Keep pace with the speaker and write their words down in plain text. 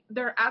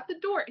they're at the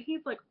door. And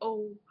he's like,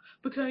 oh,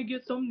 but can I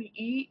get something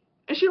to eat?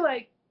 And she's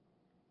like,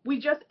 we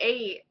just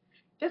ate.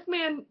 This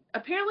man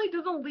apparently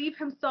doesn't leave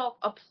himself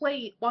a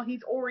plate while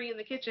he's already in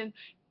the kitchen.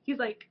 He's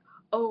like,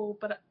 oh,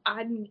 but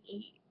I didn't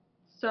eat.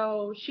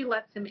 So she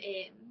lets him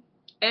in.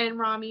 And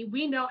Rami,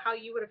 we know how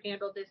you would have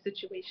handled this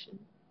situation.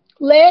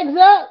 Legs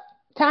up.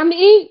 Time to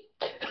eat.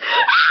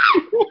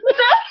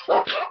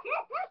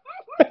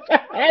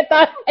 I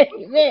thought I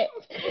meant.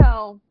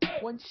 So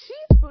when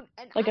she's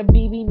like a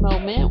BB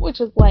moment, which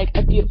is like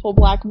a beautiful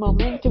black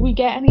moment. Did we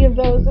get any of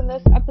those in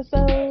this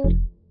episode?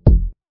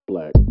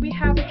 Black. We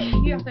have a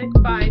chaotic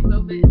vibe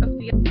moment of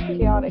the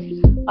chaotic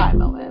vibe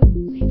moment.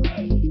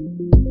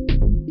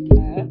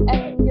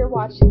 And you're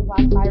watching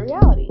Black by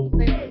Reality.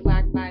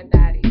 Black by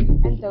Baddies.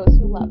 And those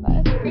who love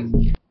us.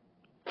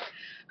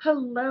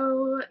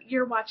 Hello,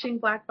 you're watching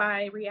Black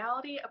by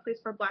Reality, a place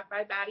for Black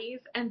by Baddies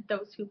and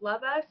those who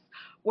love us.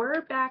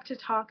 We're back to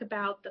talk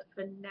about the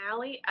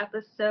finale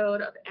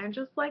episode of And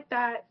Just Like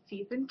That,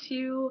 Season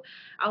 2.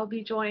 I'll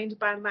be joined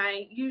by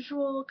my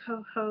usual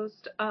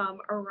co-host,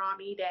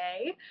 Arami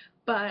Day.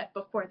 But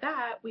before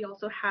that, we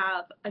also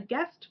have a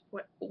guest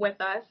with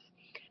us.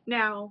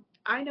 Now,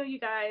 I know you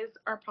guys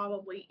are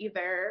probably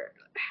either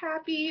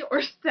happy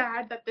or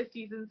sad that this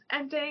season's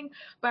ending,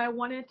 but I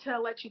wanted to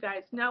let you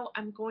guys know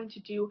I'm going to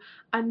do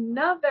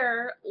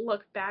another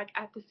look back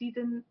at the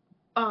season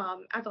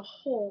as a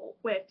whole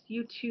with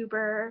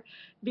YouTuber,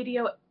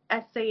 video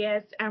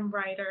essayist, and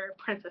writer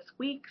Princess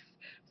Weeks.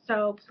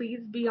 So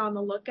please be on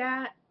the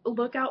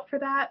lookout for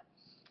that.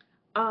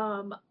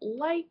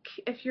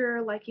 If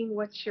you're liking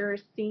what you're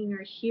seeing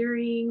or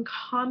hearing,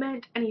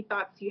 comment any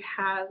thoughts you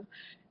have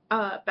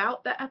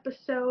about the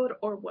episode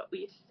or what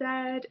we've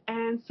said,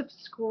 and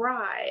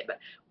subscribe.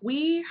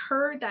 We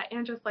heard that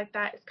And Just Like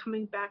That is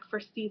coming back for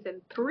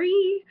season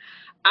 3.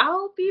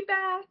 I'll be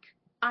back.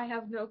 I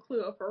have no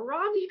clue if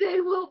Rami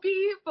Day will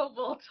be, but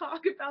we'll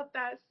talk about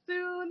that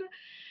soon.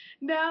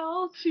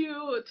 Now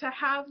to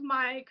have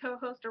my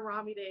co-host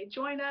Arami Day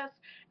join us,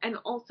 and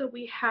also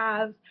we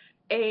have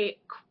a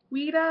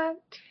Quita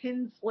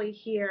Tinsley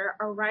here,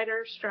 a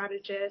writer,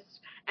 strategist,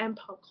 and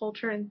pop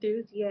culture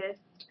enthusiast.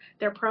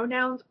 Their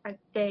pronouns are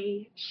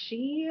they,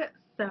 she.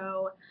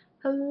 So,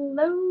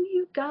 hello,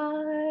 you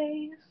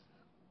guys.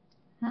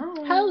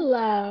 Hi.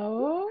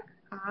 Hello.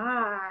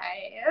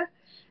 Hi.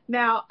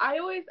 Now, I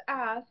always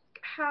ask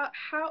how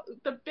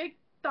the big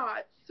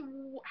thoughts.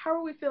 How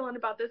are we feeling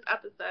about this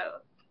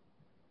episode?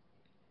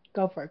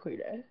 Go for it,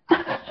 Quita.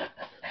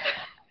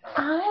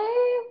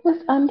 I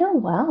was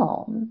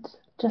underwhelmed,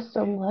 just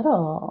a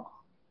little.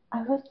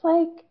 I was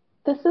like,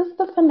 this is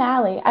the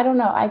finale. I don't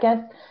know. I guess,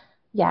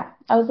 yeah,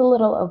 I was a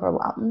little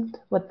overwhelmed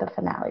with the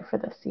finale for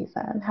this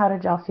season. How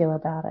did y'all feel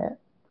about it?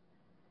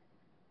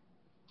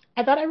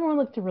 I thought everyone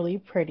looked really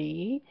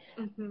pretty.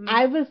 Mm-hmm.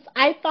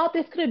 I thought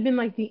this could have been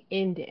like the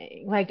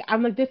ending. Like,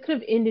 I'm like, this could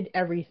have ended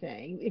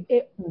everything.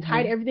 It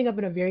tied everything up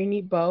in a very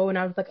neat bow, and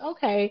I was like,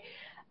 okay,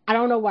 I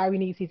don't know why we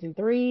need season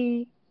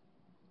 3.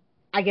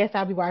 I guess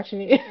I'll be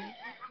watching it,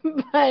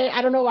 but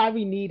I don't know why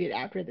we need it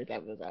after this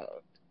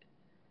episode.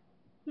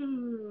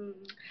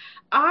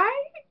 I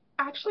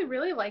actually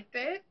really liked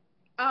it.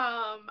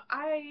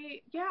 I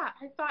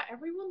thought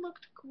everyone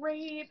looked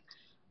great.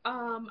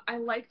 I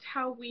liked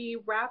how we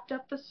wrapped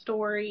up the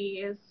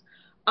stories.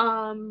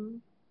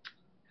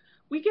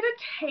 We get a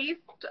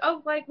taste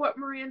of like what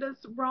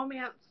Miranda's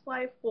romance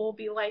life will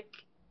be like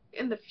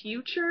in the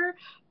future,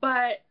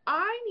 but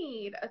I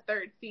need a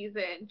 3rd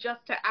season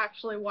just to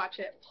actually watch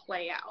it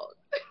play out.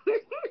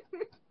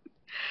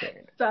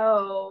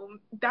 So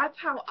that's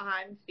how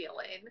I'm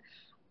feeling.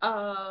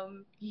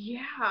 I'm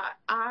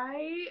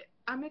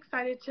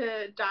excited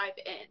to dive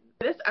in.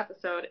 This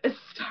episode, it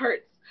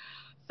starts.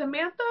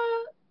 Samantha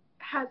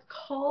has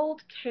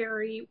called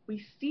Carrie.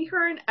 We see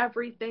her in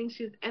everything.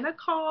 She's in a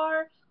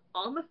car,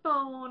 on the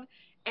phone,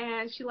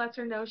 and she lets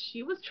her know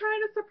she was trying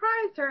to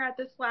surprise her at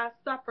this last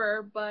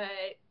supper, but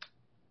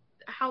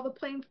how the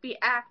planes be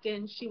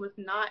acting, she was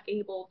not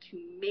able to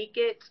make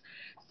it.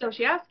 So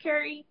she asked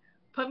Carrie,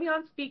 put me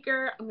on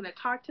speaker. I'm going to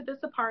talk to this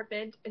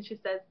apartment. And she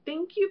says,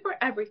 thank you for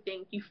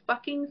everything, you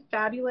fucking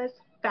fabulous,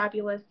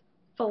 fabulous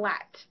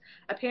flat.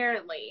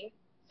 Apparently,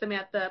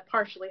 Samantha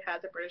partially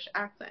has a British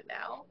accent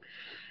now.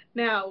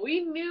 Now,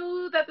 we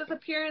knew that this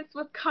appearance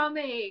was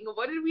coming.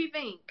 What did we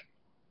think?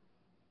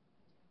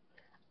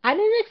 I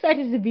didn't expect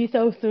it to be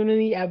so soon in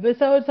the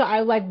episode, so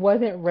I like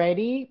wasn't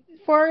ready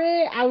for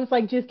it. I was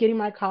like just getting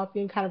my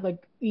coffee and kind of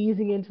like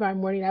easing into my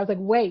morning. I was like,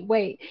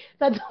 wait.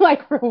 So I had to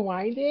like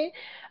rewind it.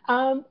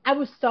 I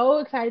was so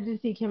excited to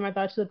see Kim. I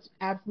thought she looked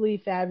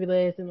absolutely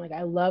fabulous, and like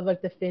I love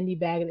like the Fendi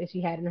bag that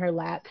she had in her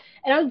lap.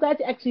 And I was glad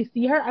to actually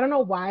see her. I don't know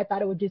why I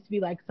thought it would just be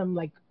like some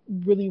like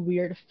really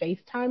weird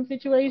FaceTime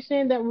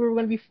situation that we were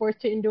going to be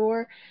forced to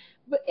endure.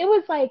 But it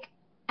was like,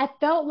 I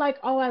felt like,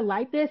 oh, I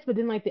like this, but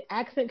then like the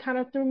accent kind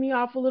of threw me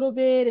off a little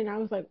bit, and I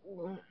was like,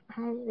 I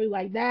don't really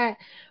like that.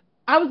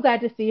 I was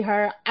glad to see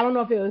her. I don't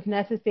know if it was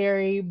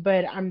necessary,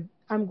 but I'm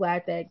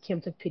glad that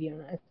Kim took pity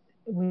on us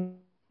when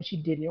she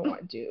didn't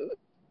want to.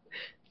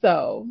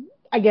 So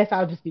I guess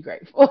I'll just be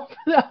grateful for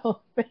the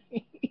whole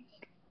thing.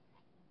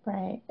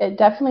 Right. It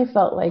definitely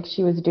felt like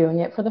she was doing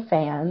it for the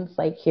fans.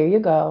 Like, here you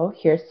go.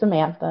 Here's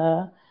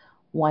Samantha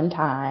one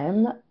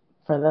time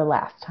for the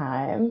last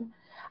time.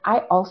 I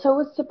also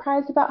was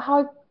surprised about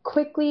how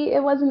quickly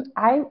it wasn't.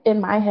 I,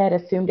 in my head,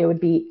 assumed it would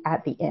be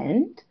at the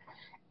end.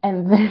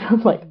 And then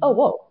I'm like, oh, Mm-hmm.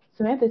 whoa,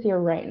 Samantha's here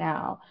right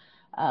now.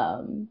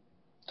 Um,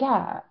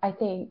 yeah, I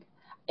think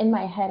in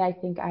my head, I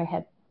think I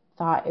had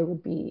thought it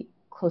would be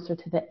closer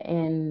to the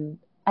end.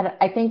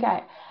 I think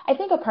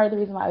a part of the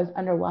reason why I was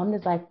underwhelmed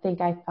is I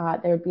think I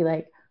thought there would be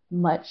like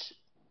much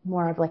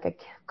more of like a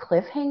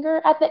cliffhanger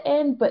at the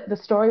end, but the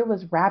story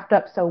was wrapped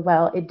up so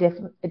well. It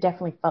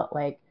definitely felt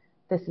like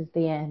this is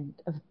the end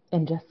of,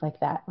 and just like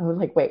that. I was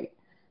like, wait,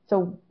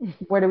 so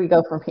where do we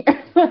go from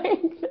here?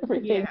 Like,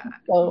 everything's Yeah.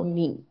 so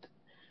neat.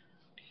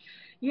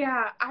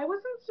 Yeah, I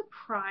wasn't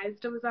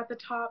surprised it was at the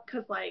top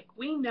because, like,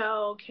 we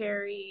know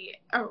Carrie,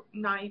 or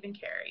not even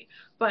Carrie,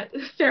 but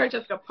Sarah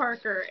Jessica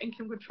Parker and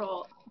Kim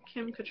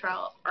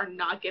Cattrall are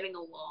not getting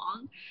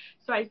along.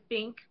 So I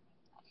think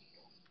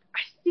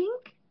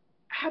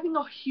having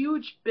a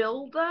huge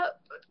build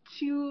up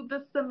to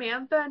the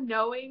Samantha,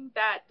 knowing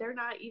that they're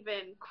not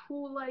even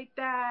cool like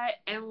that,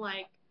 and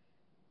like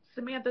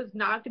Samantha's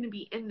not going to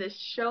be in this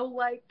show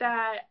like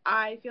that.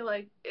 I feel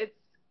like it's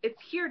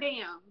here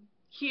damn.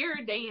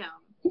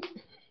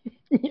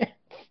 Yeah,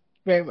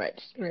 very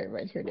much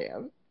her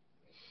damn.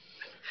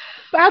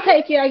 But I'll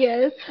take it, I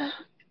guess.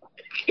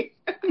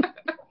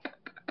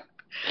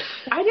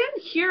 I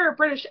didn't hear a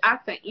British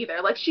accent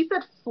either. Like she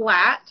said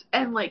flat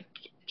and like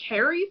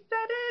Carrie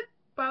said it,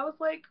 but I was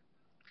like,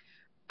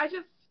 I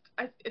just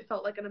it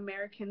felt like an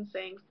American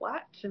saying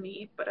flat to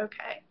me, but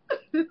okay.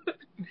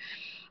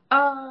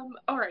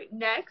 All right,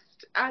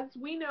 next, as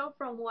we know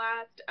from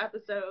last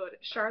episode,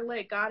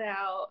 Charlotte got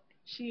out,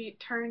 she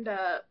turned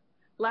up,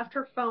 left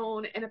her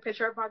phone and a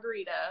picture of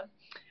Margarita,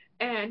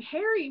 and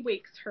Harry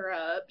wakes her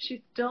up.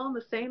 She's still in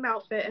the same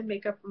outfit and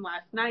makeup from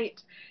last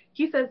night.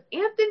 He says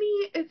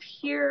Anthony is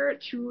here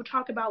to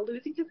talk about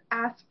losing his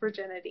ass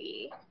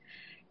virginity.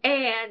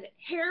 And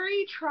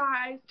Harry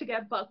tries to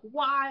get Buck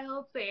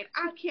wild, saying,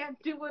 I can't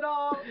do it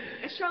all.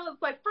 And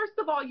Charlotte's like, first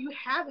of all, you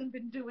haven't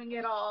been doing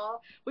it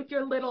all with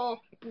your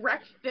little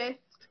breakfast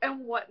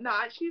and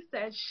whatnot. She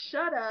said,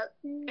 shut up.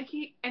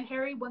 And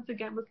Harry once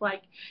again was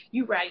like,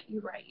 you right.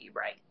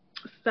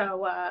 So,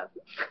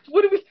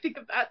 what do we think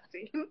of that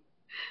scene?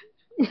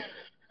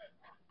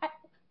 I,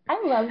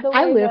 I love the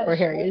I way live that for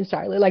Harry and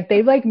Charlotte. Like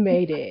they've like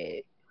made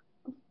it.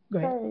 Go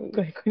ahead.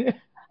 Sorry. Go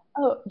ahead.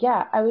 Oh,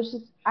 yeah.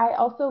 I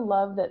also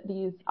love that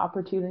these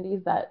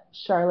opportunities that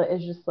Charlotte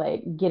is just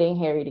like getting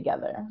Harry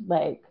together.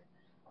 Like,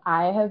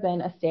 I have been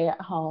a stay at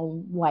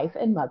home wife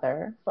and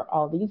mother for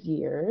all these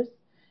years.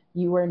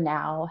 You are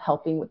now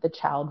helping with the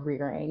child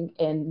rearing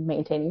and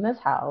maintaining this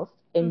house,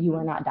 and you are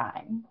Mm-hmm. not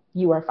dying.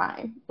 You are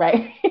fine,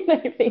 right?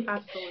 I think,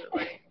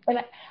 Absolutely.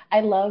 and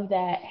I love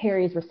that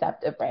Harry's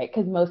receptive, right?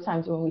 Because most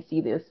times when we see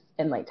this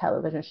in like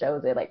television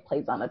shows, it like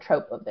plays on a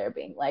trope of there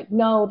being like,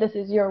 no, this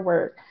is your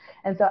work.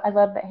 And so I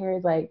love that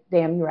Harry's like,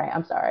 damn, you're right.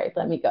 I'm sorry.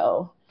 Let me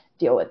go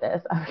deal with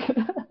this. I'm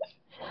gonna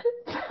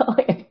tell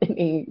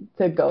Anthony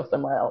to go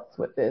somewhere else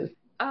with this.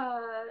 Uh,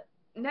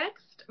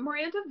 Next,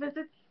 Miranda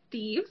visits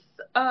Steve's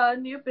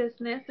new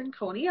business in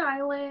Coney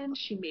Island.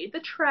 She made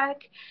the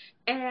trek,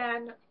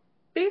 and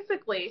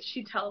basically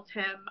she tells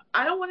him,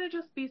 I don't want to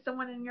just be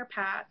someone in your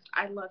past.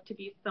 I love to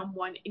be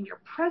someone in your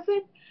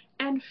present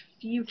and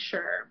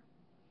future.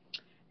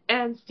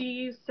 And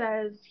Steve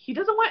says he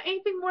doesn't want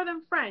anything more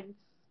than friends.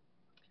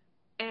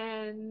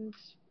 And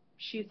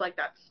she's like,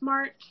 that's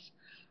smart.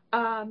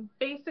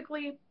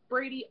 Basically,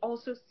 Brady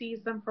also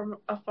sees them from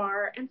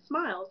afar and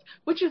smiles,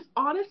 which is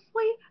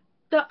honestly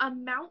the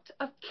amount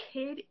of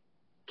kids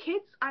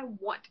I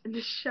want in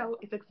this show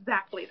is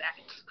exactly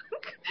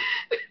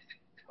that.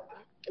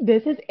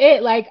 This is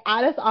it. Like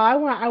that's all I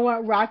want. I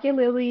want Rock and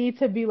Lily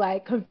to be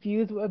like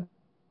confused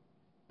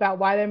about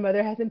why their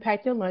mother hasn't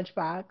packed their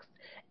lunchbox.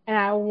 And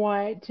I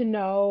want to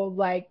know,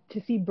 like,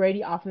 to see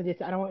Brady off in the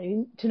distance. I don't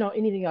want to know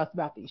anything else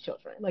about these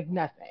children, like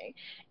nothing.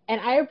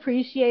 And I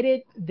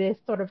appreciated this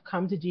sort of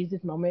come to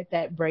Jesus moment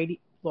that Brady,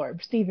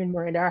 Lord, Steve and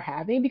Miranda are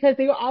having because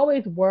they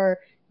always were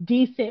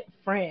decent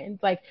friends.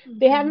 Like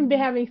they haven't been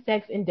Mm-hmm. having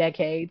sex in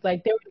decades.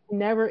 Like there was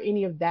never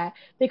any of that.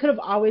 They could have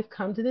always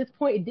come to this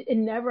point. It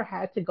never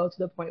had to go to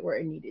the point where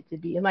it needed to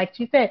be. And like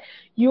she said,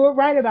 you were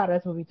right about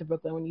us moving to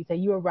Brooklyn when you said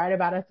you were right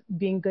about us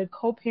being good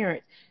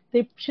co-parents.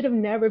 They should have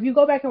never. If you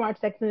go back and watch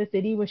Sex in the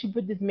City, when she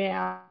put this man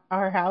out of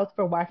her house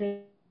for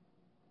watching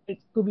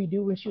Scooby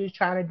Doo when she was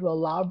trying to do a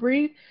law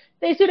brief,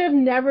 they should have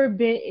never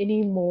been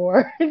any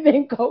more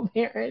than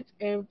co-parents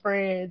and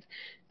friends.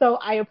 So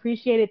I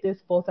appreciated this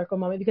full circle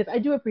moment because I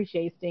do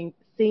appreciate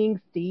seeing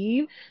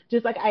Steve,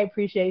 just like I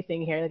appreciate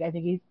seeing Harry. Like I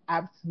think he's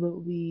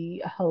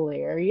absolutely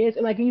hilarious.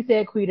 And like you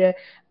said, Quita,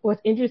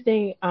 what's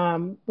interesting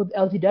with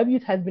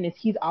LTW's husband is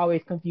he's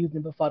always confused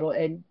and befuddled,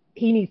 and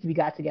he needs to be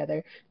got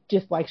together,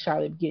 just like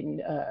Charlotte getting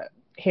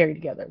Harry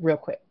together real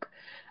quick.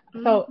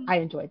 So Mm-hmm. I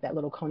enjoyed that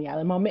little Coney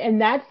Island moment. And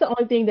that's the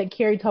only thing that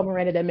Carrie told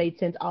Miranda that made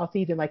sense all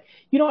season. Like,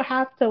 you don't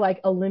have to like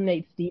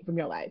eliminate Steve from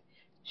your life.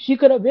 She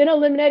could have been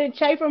eliminated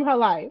Che from her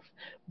life,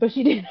 but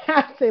she didn't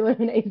have to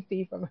eliminate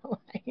Steve from her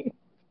life.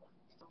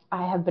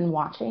 I have been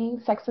watching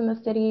Sex in the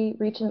City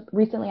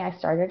recently. I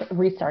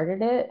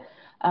restarted it.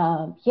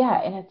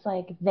 Yeah, and it's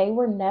like they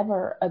were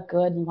never a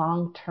good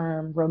long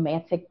term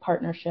romantic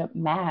partnership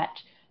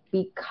match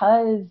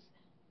because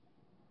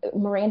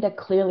Miranda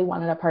clearly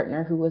wanted a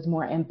partner who was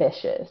more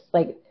ambitious.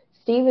 Like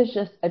Steve is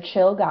just a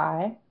chill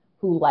guy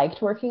who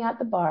liked working at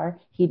the bar.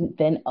 He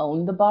then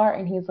owned the bar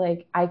and he's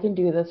like, I can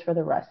do this for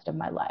the rest of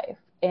my life.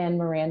 And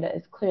Miranda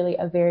is clearly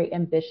a very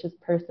ambitious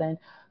person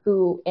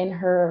who in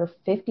her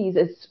 50s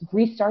is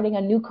restarting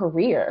a new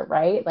career,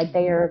 right? Like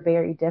they are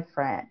very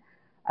different.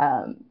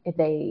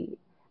 They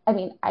I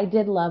mean, I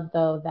did love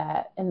though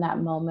that in that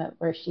moment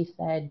where she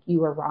said, you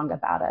were wrong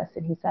about us.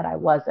 And he said, I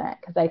wasn't,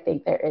 because I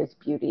think there is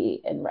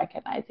beauty in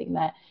recognizing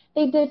that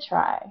they did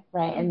try,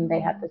 right? And they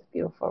had Mm-hmm. this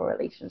beautiful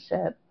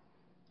relationship.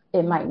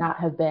 It might not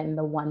have been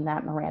the one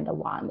that Miranda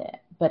wanted,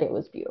 but it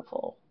was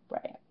beautiful,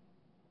 right?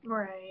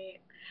 Right.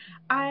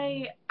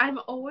 I'm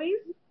always,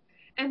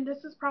 and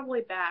this is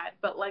probably bad,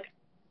 but like,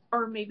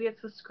 or maybe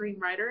it's the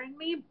screenwriter in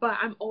me, but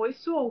I'm always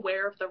so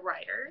aware of the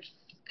writers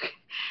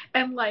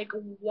and like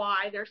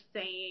why they're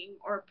saying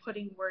or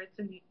putting words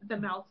in the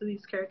mouths of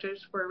these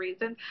characters for a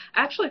reason.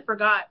 I actually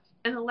forgot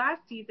in the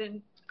last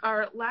season,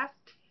 our last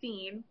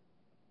scene,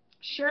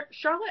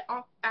 Charlotte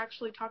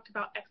actually talked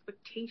about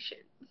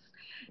expectations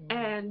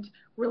and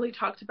really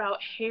talked about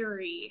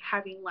Harry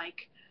having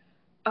like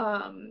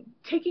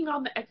taking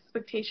on the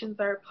expectations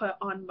that are put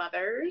on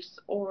mothers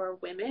or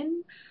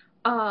women.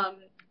 Um,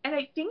 and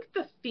I think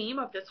the theme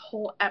of this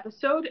whole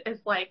episode is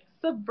like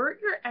subvert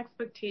your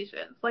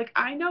expectations. Like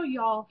I know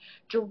y'all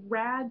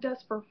dragged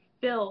us for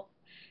filth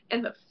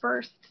in the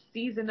first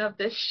season of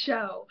this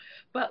show,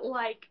 but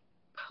like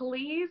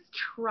please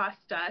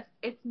trust us.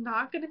 It's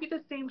not going to be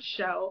the same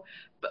show,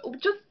 but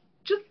just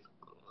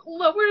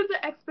lower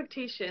the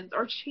expectations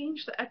or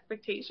change the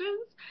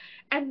expectations.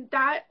 And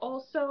that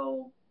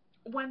also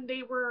when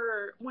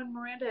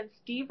Miranda and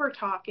Steve were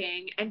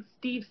talking and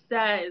Steve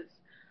says,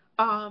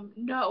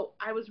 no,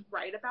 I was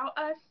right about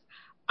us.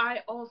 I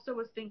also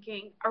was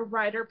thinking a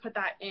writer put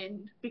that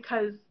in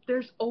because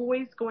there's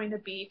always going to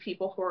be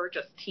people who are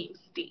just Team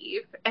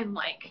Steve. And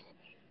like,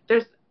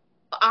 there's,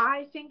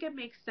 I think it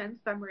makes sense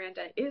that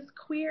Miranda is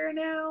queer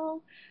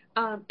now.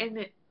 And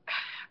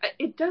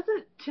it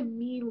doesn't, to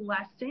me,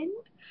 lessen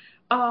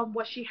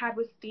what she had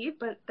with Steve,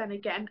 but then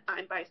again,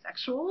 I'm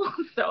bisexual,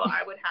 so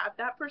I would have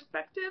that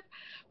perspective.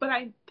 But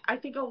I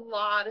think a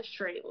lot of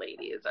straight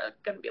ladies are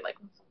gonna be like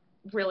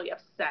really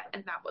upset,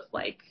 and that was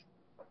like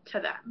to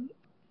them.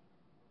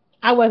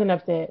 I wasn't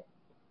upset.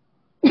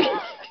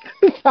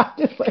 I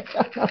just like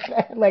I'm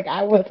upset. Like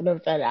I wasn't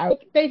upset.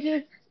 They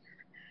just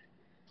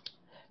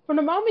from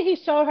the moment he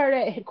showed her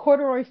that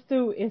corduroy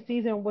suit in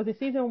season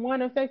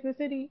 1 of Sex and the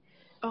City,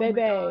 Oh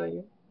my god.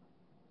 baby.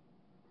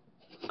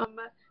 Um,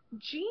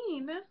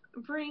 Jean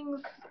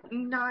brings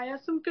Naya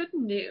some good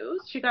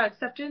news. She got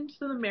accepted into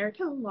the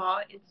American Law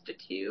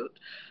Institute.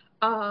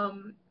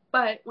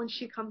 But when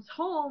she comes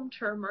home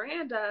to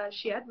Miranda,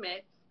 she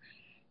admits,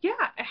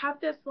 yeah, I have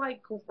this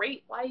like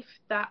great life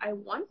that I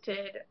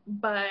wanted,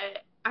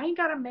 but I ain't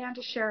got a man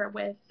to share it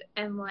with.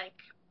 And like,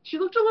 she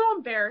looked a little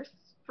embarrassed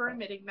for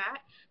admitting that.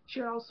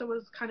 She also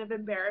was kind of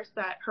embarrassed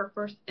that her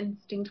first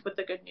instinct with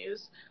the good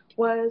news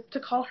was to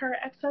call her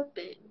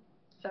ex-husband.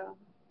 So,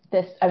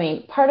 I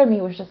mean, part of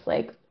me was just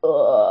like,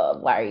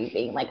 ugh, why are you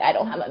being like, I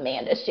don't have a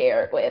man to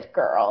share it with,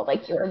 girl?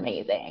 Like, you're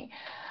amazing.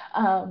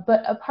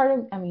 But a part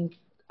of, I mean,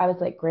 I was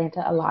like,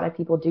 granted, a lot of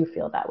people do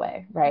feel that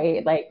way,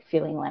 right? Like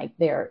feeling like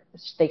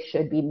they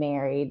should be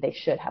married, they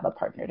should have a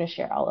partner to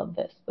share all of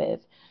this with.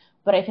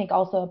 But I think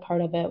also a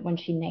part of it when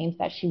she names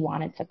that she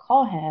wanted to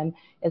call him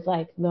is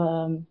like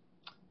the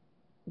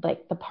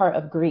part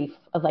of grief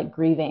of like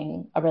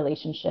grieving a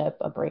relationship,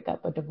 a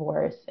breakup, a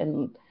divorce,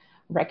 and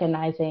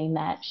recognizing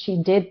that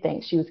she did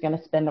think she was going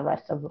to spend the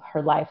rest of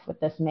her life with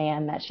this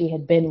man that she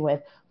had been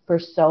with for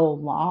so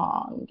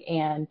long.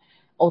 And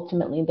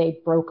ultimately they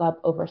broke up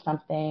over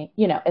something,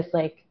 it's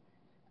like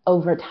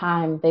over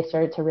time they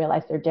started to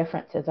realize their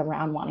differences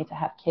around wanting to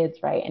have kids,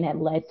 right? And it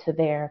led to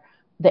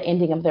the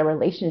ending of their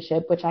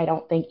relationship, which I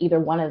don't think either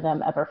one of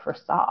them ever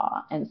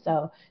foresaw. And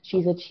so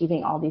she's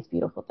achieving all these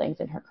beautiful things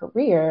in her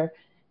career,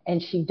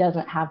 and she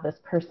doesn't have this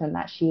person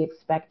that she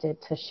expected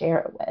to share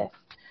it with.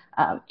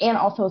 And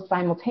also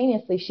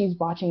simultaneously, she's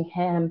watching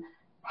him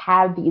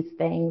have these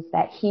things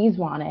that he's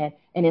wanted,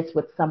 and it's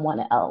with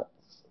someone else,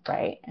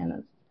 right? And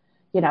it's,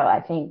 I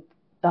think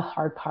the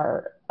hard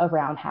part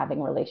around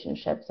having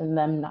relationships and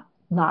them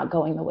not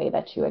going the way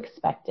that you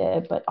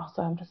expected. But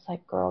also, I'm just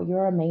like, girl,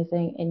 you're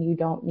amazing, and you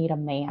don't need a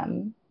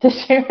man to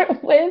share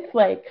it with.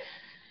 Like,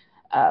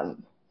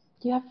 um,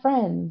 you have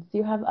friends,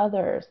 you have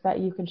others that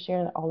you can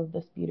share all of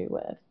this beauty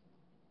with.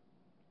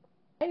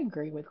 I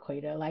agree with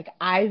Quita. Like,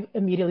 I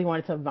immediately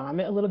wanted to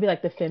vomit a little bit.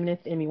 Like, the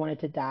feminist in me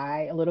wanted to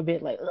die a little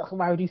bit. Like, ugh,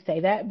 why would you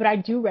say that? But I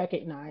do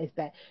recognize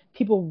that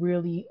people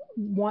really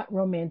want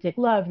romantic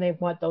love and they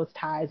want those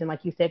ties. And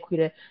like you said,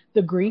 Quita,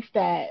 the grief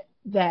that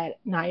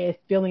Naya is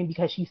feeling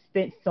because she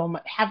spent so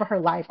much half of her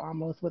life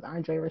almost with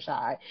Andre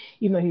Rashad,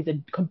 even though he's a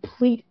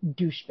complete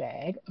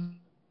douchebag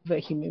of a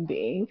human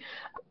being.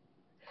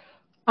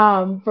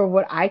 For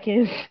what I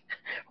can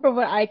for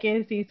what I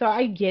can see. So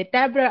I get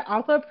that, but I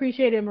also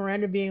appreciated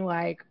Miranda being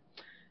like,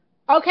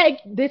 okay,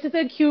 this is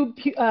a cute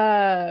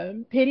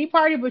pity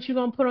party, but you're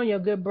gonna put on your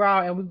good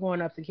bra and we're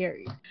going up to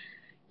Carrie.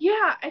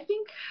 Yeah, I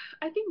think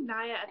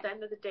Naya at the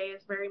end of the day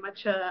is very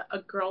much a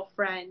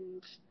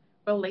girlfriend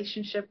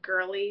relationship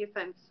girly,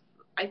 since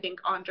I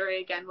think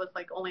Andre again was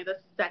like only the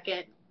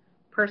second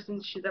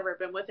person she's ever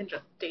been with and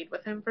just stayed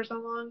with him for so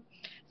long.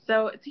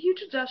 So it's a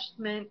huge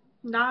adjustment,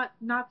 not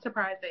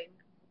surprising.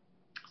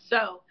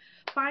 So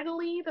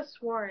finally the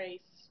soiree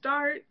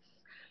starts.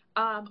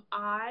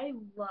 I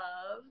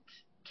loved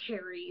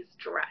Carrie's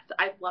dress.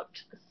 I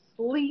loved the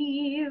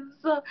sleeves.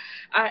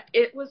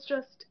 It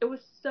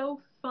was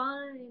so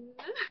fun.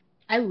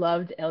 I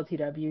loved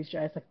LTW's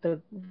dress, like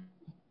the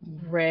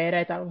red.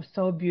 I thought it was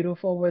so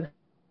beautiful with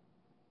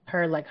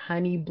her like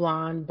honey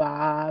blonde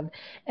bob,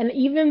 and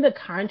even the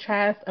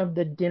contrast of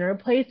the dinner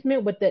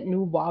placement with that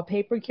new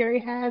wallpaper Carrie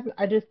has.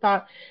 I just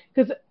thought,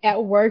 because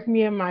at work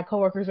me and my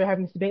coworkers were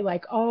having this debate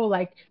like, oh,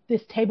 like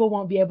this table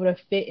won't be able to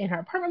fit in her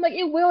apartment. Like,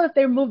 it will if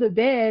they move the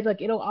bed,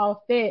 like it'll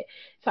all fit.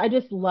 So I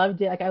just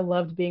loved it. Like, I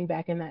loved being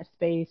back in that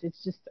space.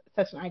 It's just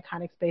such an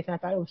iconic space, and I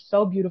thought it was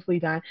so beautifully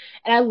done.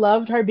 And I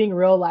loved her being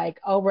real, like,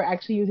 oh, we're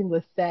actually using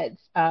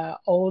Lisette's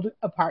old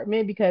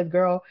apartment because,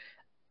 girl,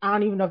 I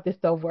don't even know if this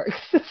still works.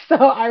 So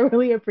I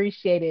really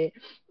appreciated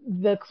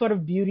the sort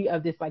of beauty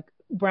of this like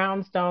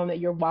brownstone that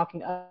you're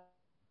walking up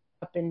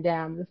and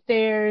down the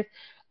stairs.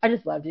 I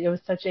just loved it. It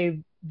was such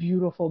a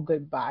beautiful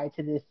goodbye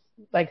to this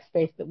like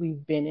space that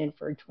we've been in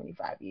for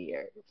 25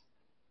 years. The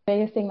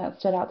biggest thing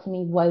that stood out to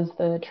me was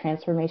the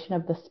transformation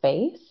of the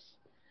space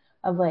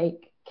of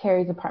like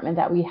Carrie's apartment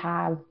that we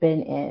have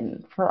been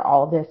in for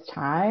all this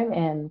time.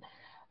 And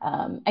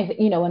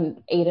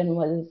when Aidan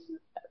was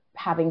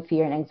having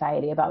fear and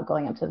anxiety about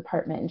going up to the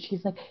apartment, and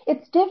she's like,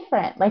 it's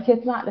different, like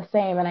it's not the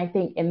same. And I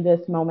think in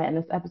this moment in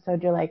this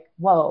episode, you're like,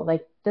 whoa,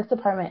 like this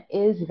apartment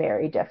is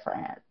very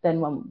different than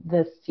when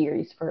this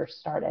series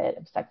first started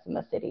of Sex in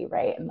the City,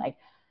 right? And like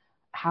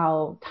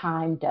how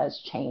time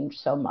does change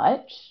so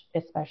much,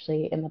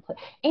 especially in the play.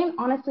 And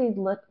honestly,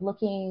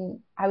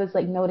 looking, I was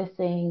like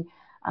noticing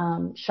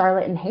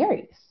Charlotte and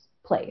Harry's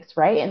place,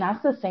 right? And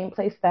that's the same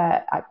place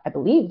that I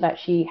believe that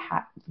she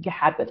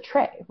had with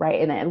Trey, right?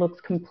 And it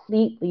looks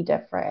completely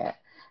different.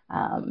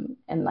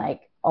 And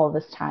like all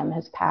this time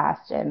has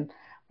passed, and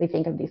we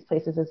think of these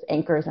places as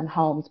anchors and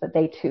homes, but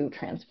they too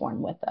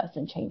transform with us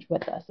and change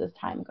with us as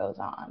time goes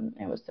on.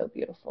 It was so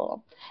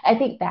beautiful. I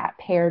think that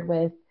paired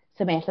with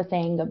Samantha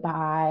saying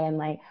goodbye and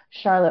like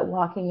Charlotte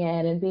walking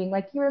in and being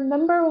like, you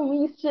remember when we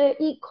used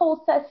to eat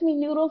cold sesame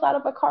noodles out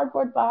of a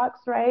cardboard box,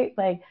 right?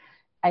 Like,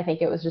 I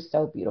think it was just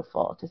so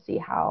beautiful to see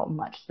how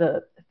much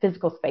the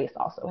physical space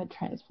also had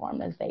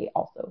transformed as they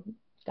also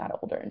got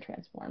older and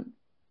transformed.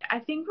 I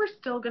think we're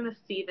still gonna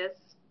see this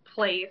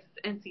place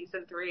in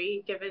season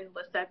three, given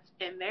Lisette's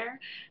in there.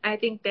 And I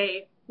think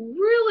they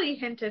really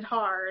hinted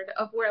hard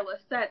of where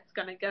Lisette's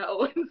gonna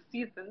go in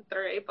season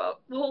three, but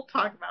we'll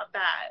talk about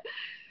that.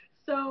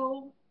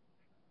 So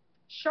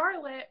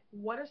Charlotte,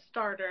 what a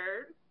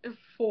starter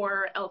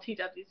for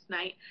LTW's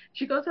night.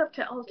 She goes up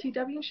to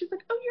LTW and she's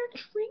like, oh,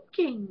 you're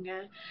drinking.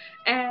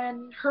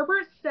 And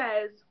Herbert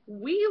says,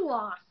 we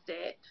lost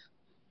it.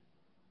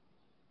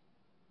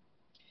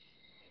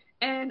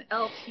 And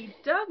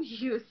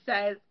LTW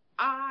says,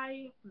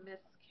 I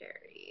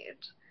miscarried.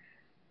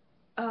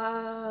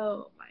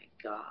 Oh my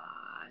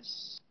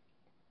gosh.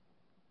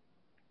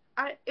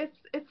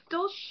 It's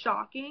still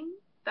shocking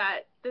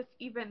that this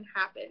even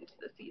happened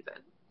this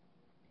season.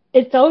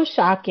 It's so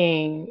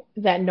shocking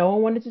that no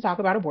one wanted to talk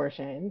about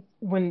abortion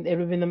when it would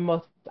have been the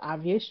most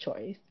obvious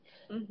choice.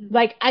 Mm-hmm.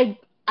 Like, I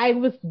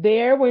was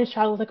there when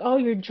Charlotte was like, "Oh,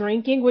 you're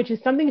drinking," which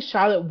is something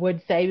Charlotte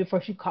would say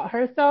before she caught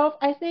herself,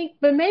 I think,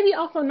 but maybe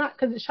also not,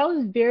 because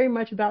Charlotte is very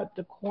much about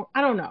decorum. I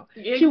don't know.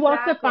 She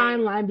walks a fine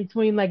Exactly. line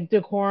between like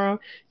decorum,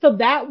 so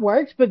that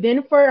works. But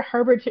then for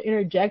Herbert to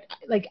interject,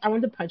 like, I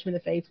wanted to punch him in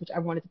the face, which I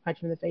wanted to punch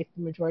him in the face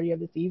the majority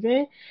of the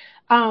season,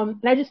 and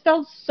I just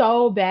felt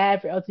so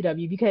bad for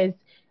LTW because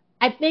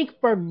I think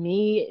for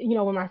me,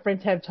 when my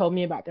friends have told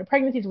me about their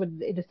pregnancies, whether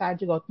they decide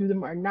to go through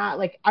them or not,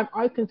 like, I'm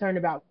always concerned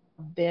about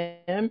them.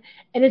 And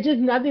it's just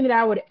nothing that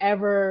I would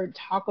ever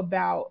talk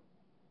about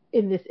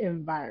in this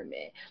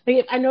environment. Like,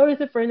 if I noticed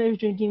a friend that was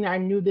drinking and I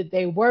knew that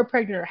they were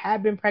pregnant or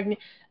had been pregnant,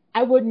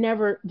 I would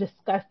never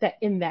discuss that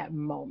in that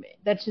moment.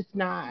 That's just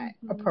not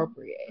Mm-hmm.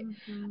 appropriate.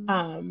 Mm-hmm.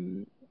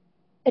 Um,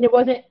 and it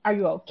wasn't, are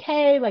you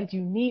okay? Like, do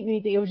you need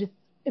anything? It was just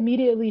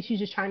immediately she's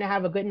just trying to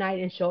have a good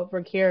night and show up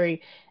for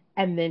Carrie,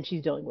 and then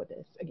she's dealing with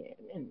this again,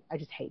 and I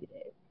just hated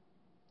it.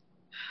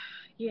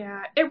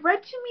 Yeah, it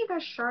read to me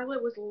that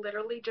Charlotte was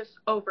literally just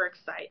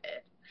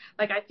overexcited.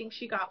 Like, I think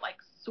she got like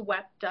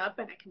swept up,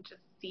 and I can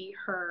just see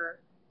her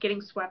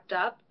getting swept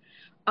up.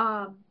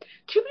 Um,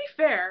 to be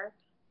fair,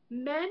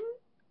 men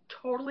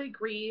totally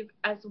grieve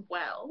as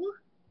well,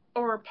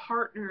 or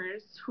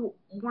partners who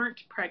weren't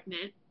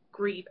pregnant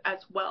grieve as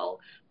well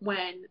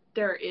when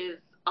there is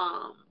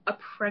a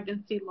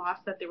pregnancy loss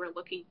that they were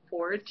looking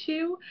forward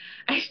to.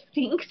 I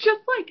think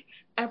just like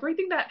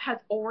everything that has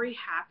already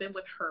happened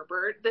with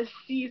Herbert this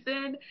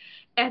season,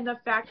 and the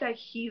fact that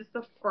he's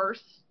the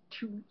first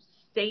to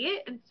say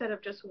it instead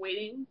of just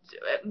waiting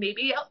to,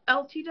 maybe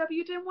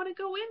LTW didn't want to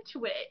go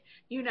into it,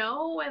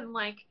 and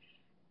like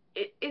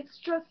it's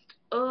just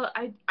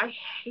I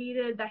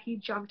hated that he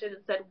jumped in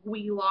and said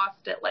we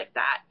lost it like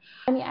that.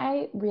 I mean,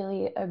 I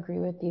really agree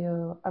with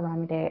you,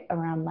 Aramide,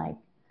 around like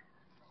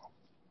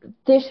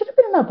there should have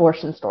been an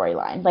abortion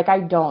storyline. Like,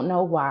 I don't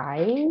know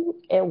why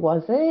it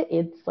wasn't.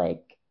 It's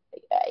like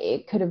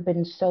it could have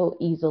been so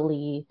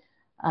easily,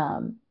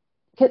 um,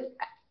 cause,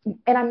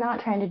 and I'm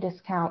not trying to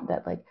discount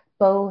that like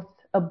both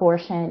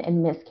abortion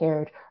and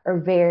miscarriage are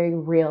very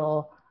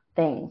real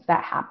things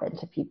that happen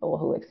to people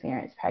who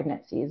experience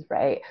pregnancies,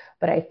 right?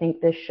 But I think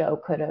this show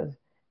could have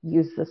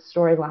used the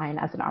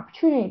storyline as an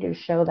opportunity to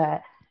show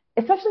that,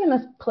 especially in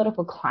this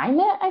political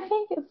climate, I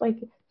think it's like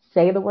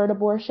say the word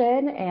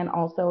abortion. And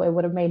also, it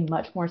would have made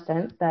much more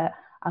sense that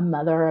a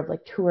mother of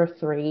like two or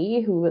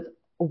three who was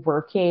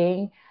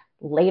working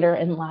later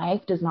in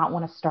life does not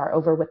want to start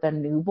over with a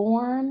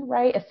newborn,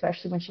 right?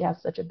 Especially when she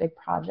has such a big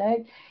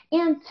project.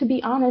 And to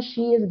be honest,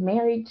 she is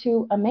married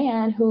to a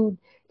man who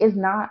is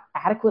not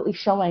adequately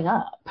showing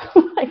up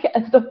like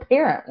as a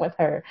parent with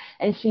her.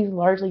 And she's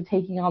largely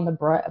taking on the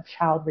brunt of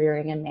child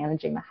rearing and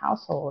managing the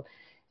household.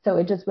 So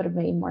it just would have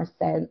made more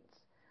sense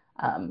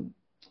um,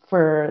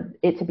 for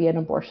it to be an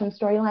abortion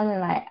storyline.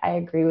 And I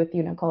agree with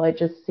you, Nicole. It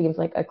just seems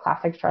like a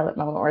classic Charlotte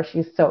moment where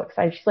she's so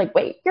excited. She's like,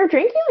 wait, you're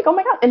drinking? Like, oh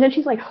my God. And then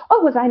she's like,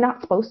 oh, was I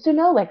not supposed to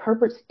know? Like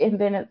Herbert's, and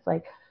then it's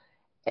like,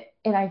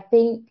 and I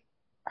think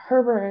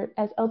Herbert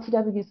as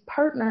LTW's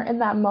partner in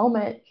that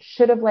moment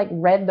should have like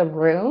read the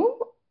room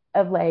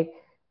of like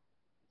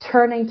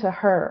turning to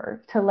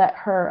her to let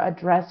her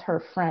address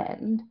her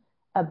friend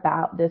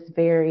about this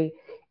very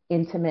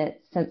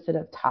intimate,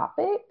 sensitive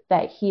topic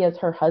that he, as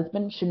her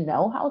husband, should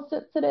know how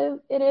sensitive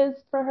it is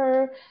for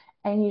her.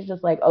 And he's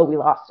just like, oh, we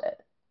lost it.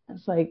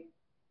 It's like,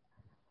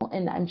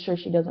 and I'm sure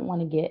she doesn't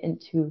want to get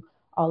into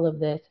all of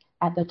this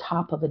at the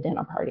top of a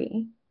dinner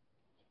party.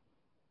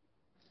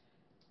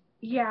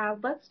 Yeah,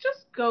 let's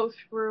just go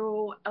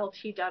through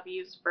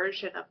LTW's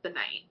version of the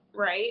night,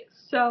 right?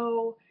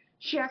 So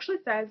she actually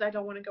says, I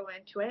don't want to go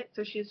into it.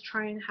 So she's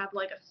trying to have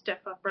like a stiff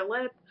upper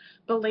lip.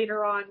 But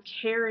later on,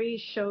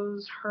 Carrie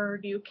shows her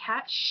new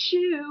cat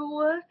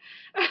shoe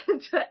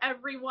to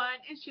everyone.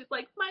 And she's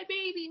like, my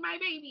baby, my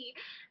baby.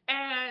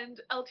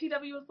 And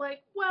LTW was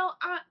like, well,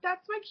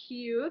 that's my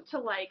cue to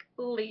like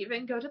leave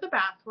and go to the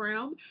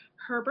bathroom.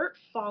 Herbert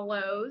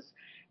follows.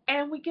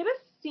 And we get a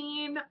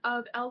scene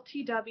of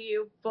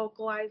LTW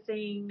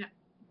vocalizing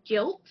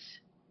guilt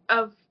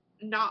of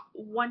not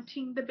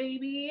wanting the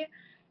baby,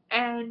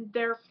 and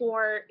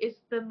therefore is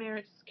the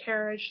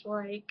miscarriage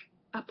like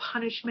a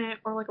punishment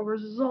or like a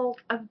result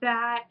of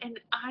that. And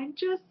I'm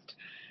just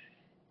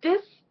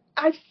this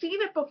I've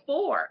seen it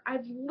before. I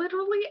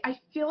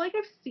feel like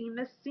I've seen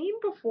this scene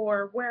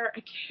before where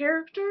a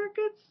character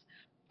gets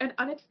an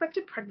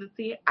unexpected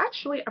pregnancy,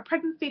 actually a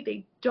pregnancy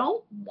they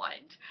don't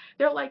want.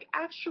 They're like,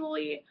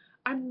 actually,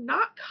 I'm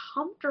not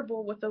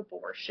comfortable with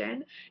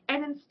abortion,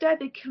 and instead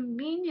they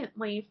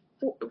conveniently,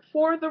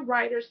 for the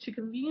writers to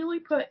conveniently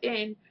put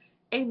in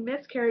a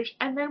miscarriage,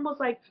 and then was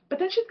like, but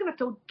then she's gonna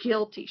feel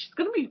guilty. She's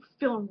gonna be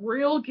feeling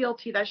real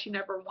guilty that she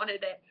never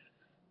wanted it.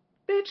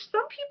 Bitch,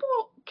 some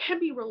people can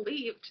be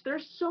relieved.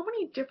 There's so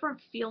many different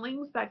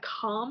feelings that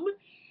come,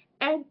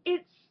 and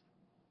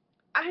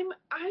I'm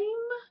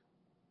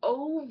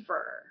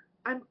over.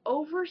 I'm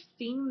over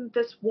seeing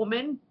this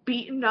woman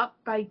beaten up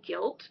by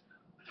guilt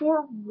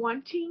for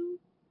wanting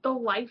the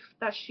life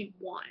that she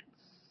wants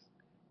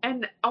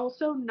and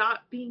also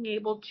not being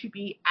able to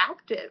be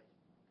active.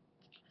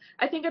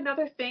 I think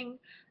another thing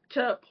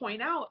to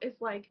point out is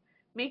like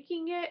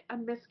making it a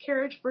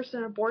miscarriage versus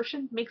an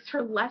abortion makes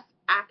her less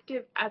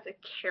active as a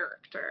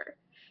character.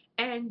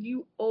 And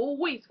you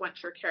always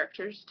want your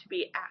characters to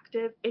be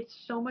active. It's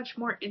so much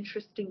more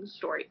interesting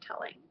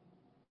storytelling.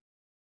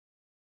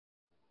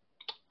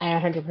 I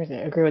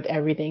 100% agree with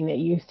everything that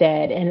you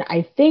said. And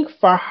I think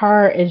for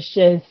her, it's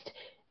just,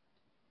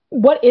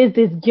 what is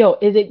this guilt?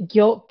 Is it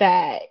guilt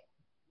that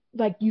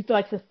like you feel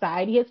like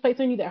society has placed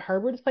on you, that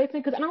Herbert has placed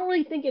on? Because I don't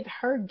really think it's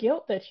her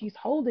guilt that she's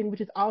holding, which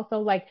is also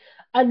like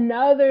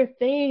another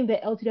thing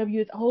that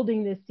LTW is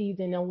holding this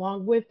season,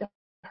 along with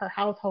her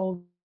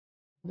household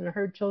and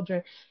her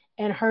children,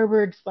 and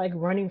Herbert's like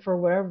running for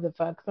whatever the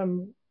fuck,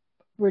 some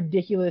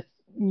ridiculous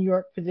New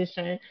York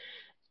position.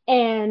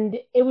 And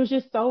it was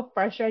just so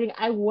frustrating.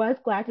 I was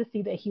glad to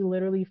see that he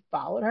literally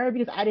followed her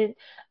because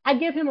I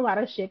give him a lot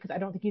of shit because I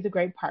don't think he's a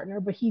great partner,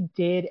 but he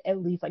did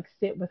at least like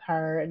sit with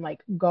her and like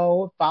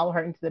go follow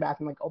her into the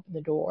bathroom, like open the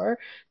door.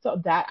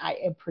 So that I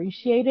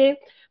appreciated.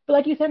 But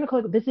like you said,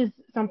 Nicole, this is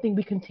something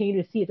we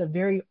continue to see. It's a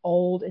very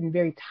old and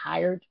very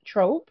tired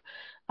trope.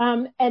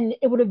 And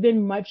it would have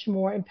been much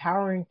more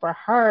empowering for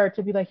her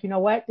to be like, you know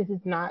what, this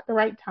is not the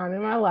right time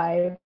in my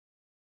life.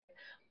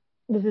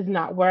 This is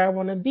not where I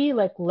want to be.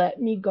 Like,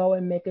 let me go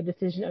and make a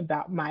decision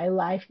about my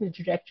life, the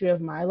trajectory of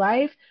my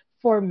life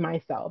for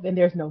myself. And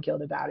there's no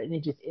guilt about it. And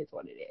it just is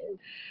what it is.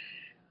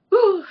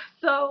 Whew,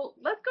 so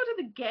let's go to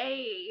the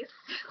gays.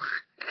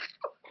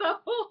 So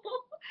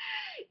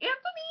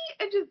Anthony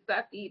and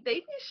Giuseppe,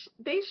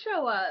 they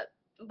show up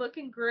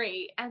looking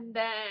great, and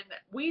then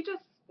we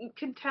just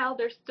can tell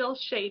there's still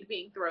shade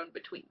being thrown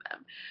between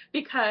them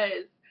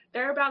because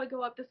they're about to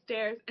go up the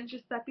stairs, and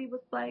Giuseppe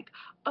was like,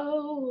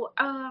 "Oh,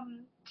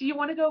 do you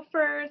want to go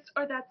first,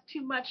 or that's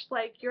too much?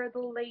 Like you're the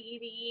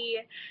lady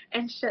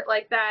and shit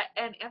like that."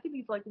 And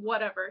Anthony's like,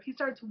 "Whatever." He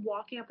starts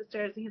walking up the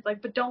stairs, and he's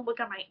like, "But don't look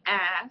at my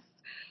ass."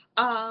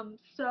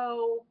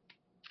 So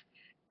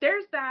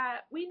there's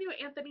that. We knew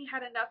Anthony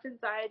had enough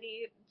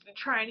anxiety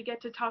trying to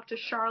get to talk to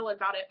Charlotte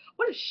about it.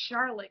 What is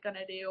Charlotte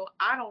gonna do?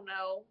 I don't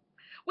know.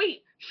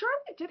 Wait,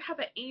 Charlotte did have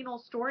an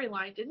anal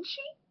storyline, didn't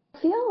she? I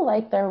feel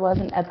like there was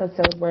an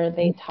episode where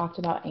they talked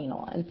about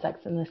anal and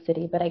Sex in the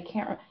City, but I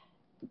can't.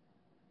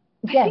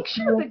 I Yes, think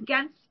she was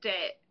against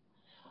it.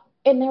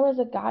 and there was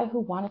a guy who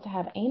wanted to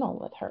have anal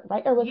with her,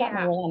 right? Or was that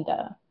Yeah.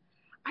 Miranda?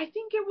 I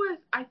think it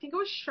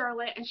was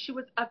Charlotte, and she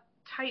was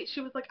uptight.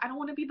 She was like, I don't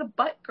want to be the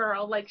butt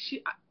girl. Like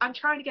I'm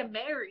trying to get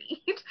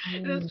married.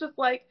 And it's just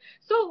like,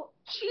 so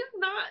she's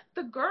not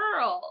the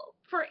girl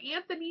for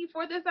Anthony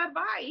for this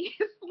advice.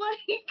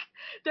 Like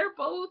they're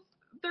both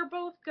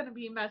gonna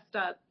be messed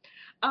up.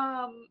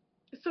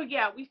 So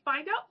yeah, we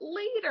find out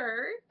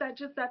later that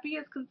Giuseppe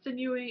is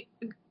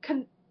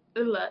con,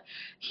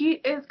 he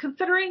is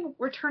considering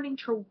returning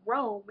to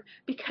Rome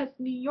because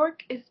New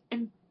York is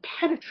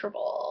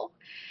impenetrable.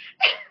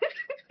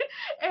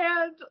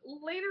 And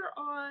later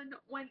on,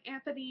 when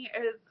Anthony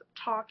is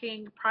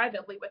talking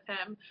privately with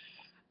him,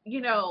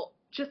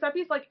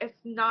 Giuseppe's like, it's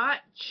not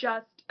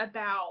just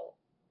about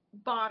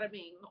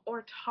bottoming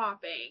or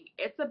topping.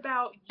 It's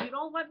about you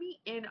don't let me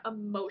in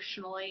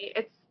emotionally.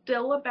 It's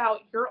still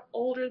about you're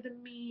older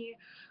than me.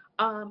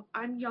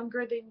 I'm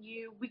younger than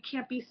you. We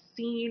can't be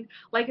seen.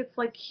 Like it's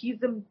like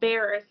he's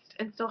embarrassed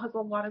and still has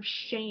a lot of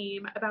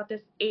shame about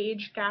this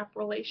age gap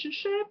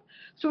relationship.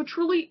 So it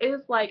truly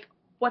is like,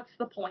 what's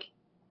the point?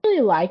 I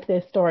really like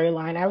this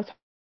storyline. I was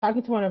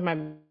talking to one of my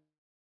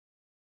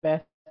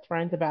best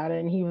friends about it,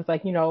 and he was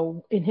like,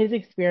 in his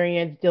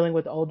experience dealing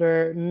with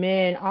older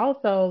men,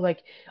 also like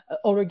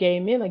older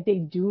gay men, like they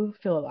do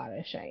feel a lot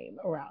of shame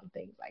around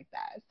things like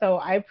that. So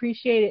I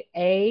appreciated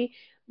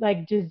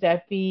like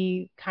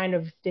Giuseppe kind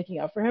of sticking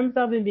up for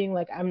himself and being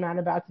like, I'm not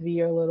about to be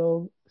your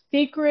little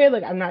secret.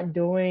 Like I'm not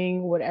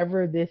doing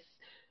whatever this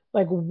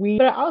like we.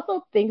 But I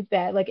also think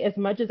that like as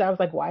much as I was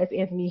like, why is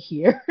Anthony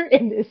here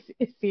in this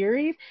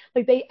series?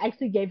 Like they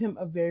actually gave him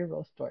a very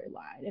real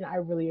storyline, and I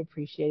really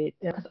appreciated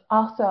it. Because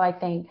also, I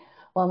think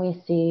when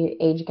we see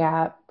age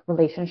gap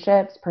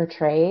relationships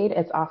portrayed,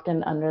 it's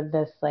often under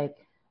this like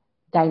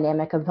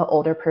dynamic of the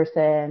older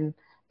person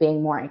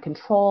being more in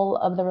control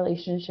of the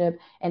relationship.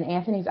 And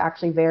Anthony's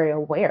actually very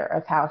aware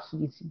of how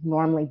he's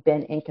normally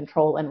been in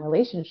control in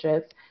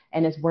relationships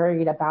and is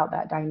worried about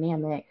that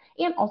dynamic.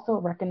 And also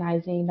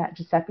recognizing that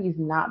Giuseppe's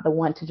not the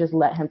one to just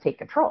let him take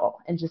control.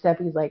 And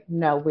Giuseppe's like,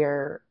 no,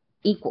 we're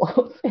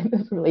equals in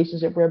this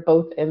relationship. We're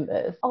both in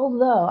this.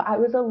 Although I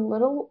was a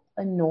little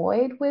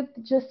annoyed with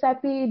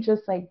Giuseppe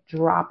just like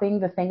dropping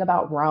the thing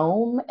about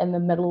Rome in the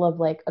middle of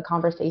like a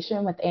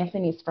conversation with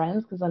Anthony's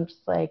friends because I'm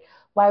just like,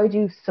 why would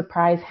you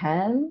surprise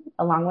him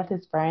along with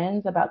his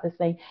friends about this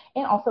thing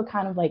and also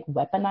kind of like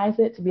weaponize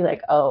it to be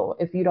like, oh,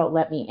 if you don't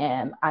let me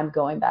in, I'm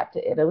going back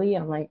to Italy.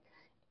 And I'm like,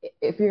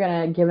 if you're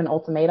going to give an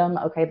ultimatum,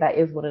 okay, that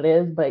is what it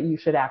is, but you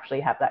should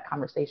actually have that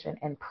conversation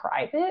in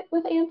private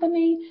with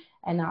Anthony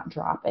and not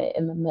drop it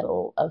in the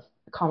middle of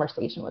a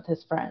conversation with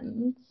his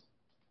friends.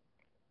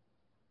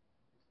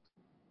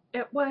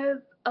 It was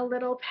a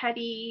little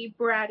petty,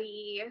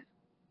 bratty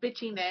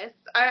bitchiness.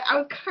 I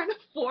was kind of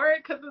for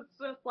it because it's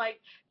just like,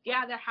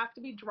 yeah, there has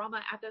to be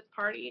drama at this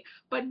party.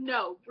 But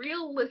no,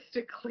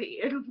 realistically,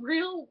 in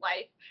real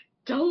life,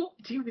 don't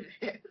do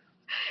this.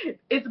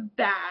 It's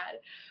bad.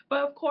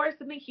 But of course,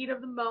 in the heat of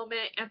the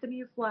moment,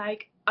 Anthony's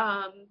like,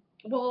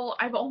 well,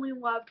 I've only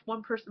loved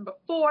one person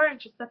before. And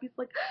Giuseppe's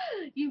like,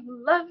 you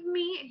love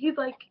me? He's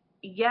like,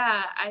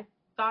 yeah, I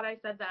thought I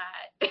said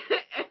that. And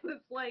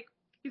it's like,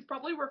 he's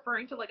probably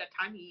referring to like a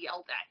time he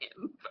yelled at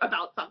him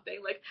about something.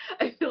 Like,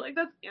 I feel like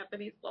that's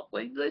Anthony's love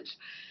language.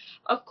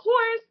 Of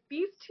course,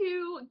 these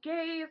two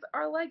gays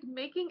are like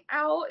making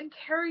out in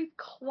Carrie's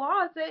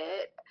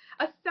closet.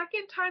 A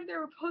second time they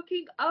were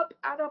hooking up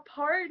at a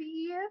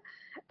party,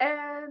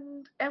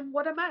 and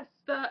what a mess.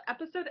 The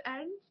episode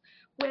ends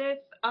with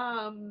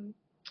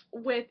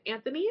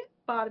Anthony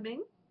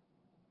bottoming,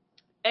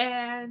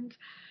 and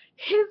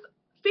his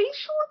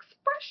facial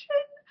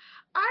expression,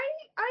 I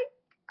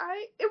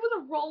I it was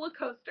a roller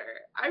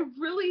coaster. I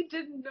really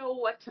didn't know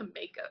what to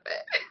make of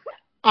it.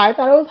 I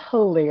thought it was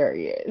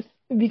hilarious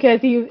because I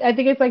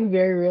think it's like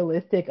very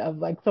realistic of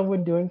like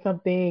someone doing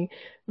something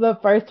the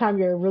first time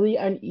you're really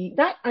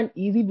not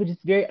uneasy, but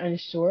just very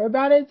unsure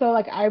about it. So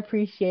like I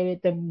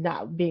appreciated them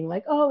not being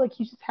like, oh, like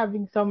he's just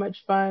having so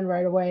much fun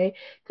right away.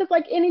 Because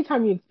like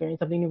anytime you experience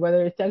something new,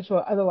 whether it's sexual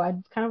or otherwise,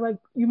 it's kind of like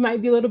you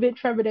might be a little bit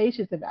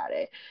trepidatious about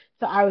it.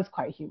 So I was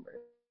quite humored.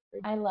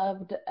 I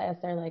loved as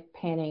they're like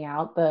panning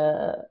out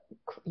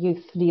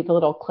you see the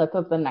little clip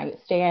of the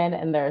nightstand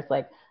and there's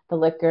like the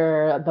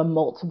liquor, the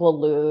multiple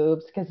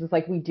lubes, because it's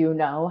like we do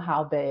know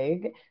how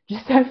big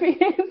Giuseppe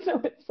is.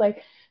 So it's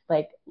like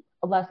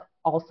let's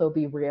also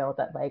be real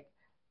that like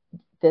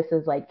this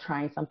is like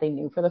trying something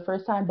new for the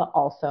first time, but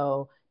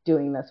also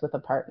doing this with a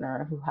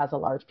partner who has a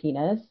large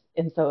penis.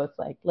 And so it's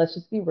like, let's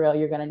just be real.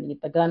 You're going to need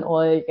the gun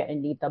oil. You're going to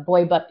need the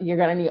boy, but you're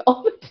going to need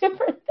all the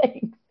different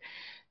things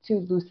to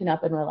loosen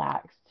up and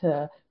relax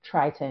to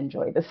try to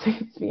enjoy this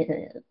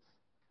experience.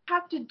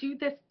 Have to do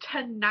this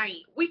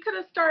tonight. We could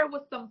have started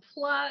with some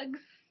plugs,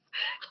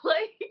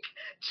 like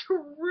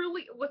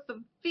truly with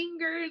some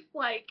fingers,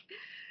 like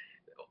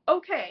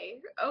okay.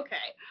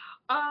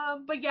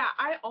 But yeah,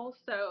 I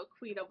also,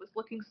 Quita, was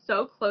looking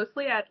so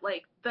closely at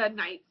like the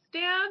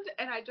nightstand,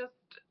 and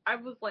I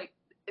was like,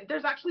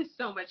 there's actually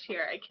so much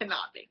here I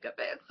cannot think of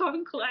it. So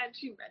I'm glad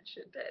you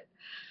mentioned it.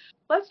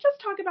 Let's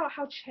just talk about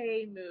how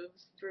Che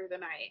moves through the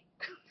night.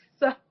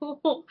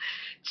 So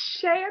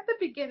Che at the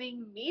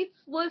beginning meets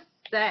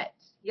Lisette,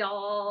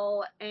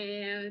 y'all,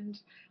 and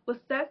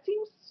Lisette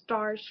seems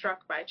starstruck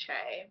by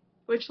Che,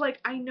 which like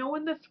I know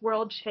in this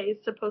world Che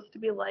is supposed to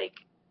be like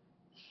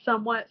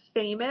somewhat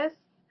famous,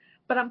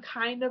 but I'm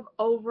kind of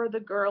over the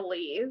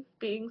girlies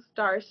being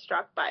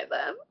starstruck by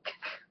them.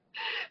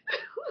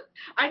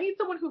 I need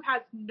someone who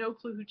has no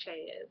clue who Che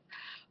is.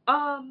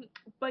 Um,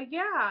 but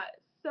yeah,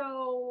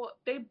 so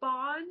they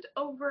bond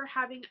over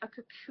having a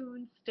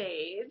cocoon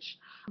stage.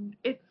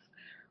 It's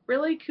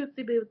really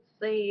cutesy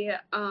bootsy.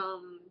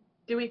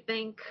 Do we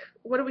think?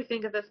 What do we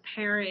think of this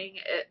pairing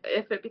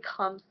if it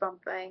becomes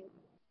something?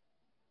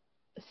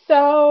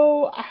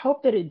 So I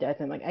hope that it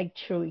doesn't. Like I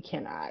truly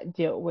cannot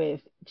deal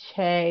with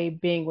Che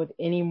being with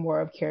any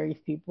more of Carrie's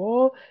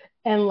people.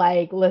 And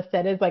like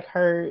Lisette is like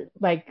her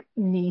like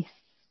niece,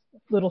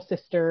 little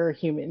sister,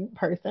 human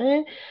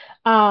person.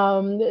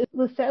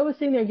 Lisette was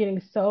sitting there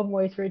getting so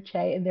moist for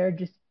Che and they're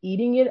just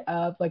eating it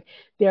up. Like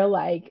they're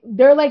like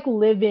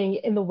living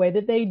in the way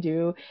that they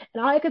do.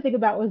 And all I could think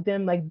about was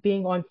them like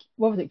being on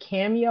what was it,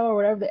 Cameo or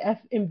whatever the F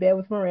in bed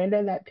with Miranda,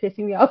 and that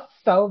pissing me off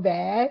so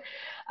bad.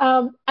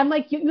 I'm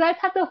like, you guys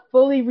have to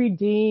fully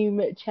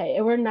redeem Che,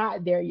 and we're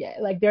not there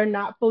yet. Like, they're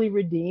not fully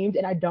redeemed,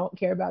 and I don't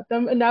care about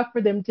them enough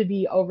for them to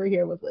be over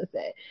here with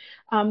Lisette.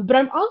 But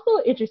I'm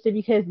also interested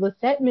because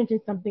Lisette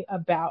mentioned something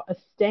about a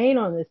stain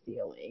on the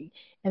ceiling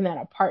in that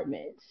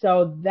apartment.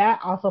 So that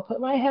also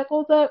put my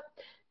heckles up.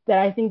 That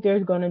I think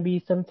there's going to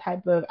be some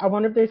type of, I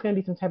wonder if there's going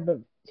to be some type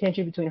of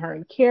tension between her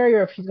and Carrie,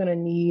 or if she's going to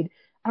need,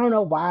 I don't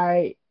know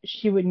why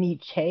she would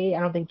need Che. I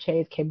don't think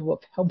Che is capable of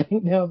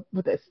helping them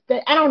with this.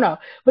 I don't know,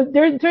 but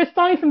there's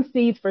sowing some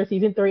seeds for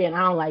season 3, and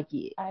I don't like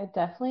it. I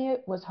definitely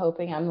was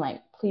hoping, I'm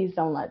like, please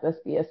don't let this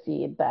be a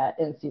seed that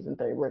in season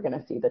 3 we're going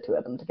to see the two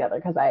of them together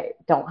because I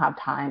don't have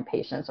time,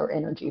 patience, or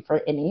energy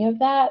for any of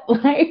that.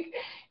 Like,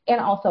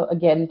 and also,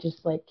 again,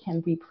 just like,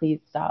 can we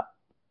please stop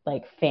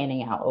like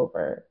fanning out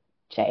over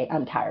Che?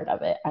 I'm tired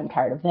of it. I'm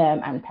tired of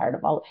them. I'm tired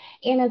of all.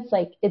 And it's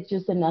like, it's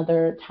just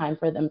another time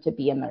for them to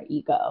be in their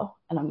ego.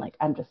 And I'm like,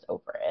 I'm just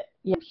over it.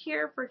 Yeah. I'm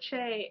here for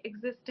Che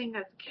existing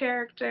as a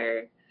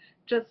character,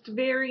 just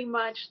very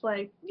much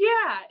like,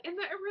 yeah, in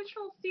the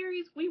original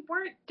series, we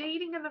weren't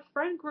dating in the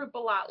friend group a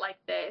lot like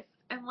this.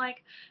 And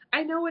like,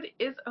 I know it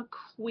is a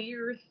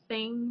queer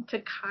thing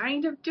to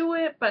kind of do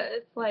it, but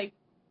it's like,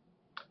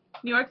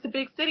 New York's a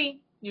big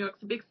city. New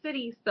York's a big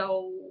city,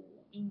 so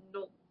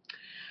no.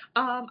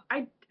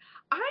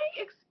 I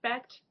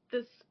expect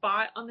the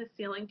spot on the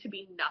ceiling to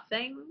be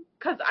nothing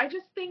because I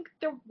just think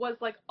there was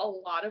like a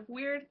lot of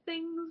weird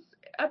things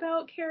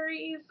about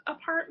Carrie's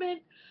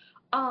apartment.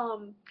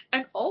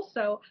 And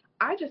also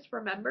I just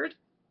remembered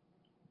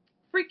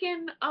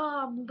freaking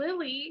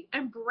Lily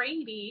and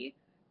Brady.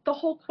 The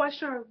whole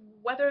question of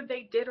whether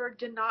they did or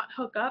did not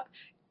hook up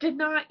did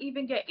not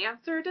even get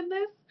answered in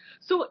this.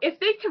 So if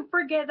they can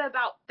forget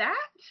about that,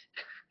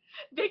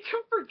 they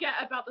can forget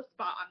about the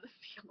spot on the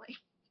ceiling.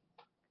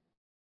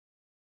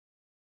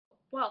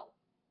 Well,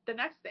 the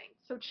next thing.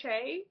 So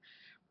Che,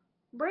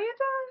 Miranda.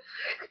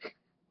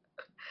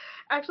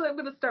 Actually, I'm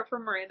going to start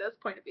from Miranda's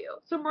point of view.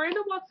 So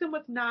Miranda walks in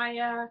with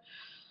Naya.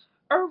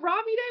 Or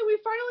Robbie Day, we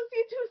finally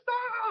see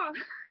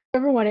Tucson.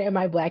 Ever wanted in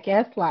my black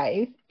ass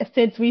life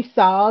since we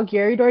saw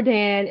Gary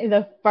Dordan in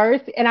the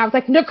first, and I was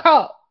like,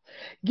 Nicole,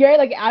 Gary,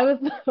 like I was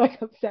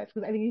like obsessed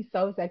because I think he's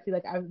so sexy.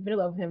 Like I've been in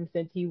love with him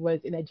since he was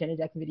in that Janet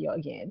Jackson video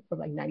again from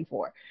like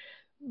 '94.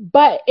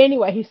 But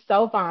anyway, he's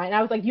so fine.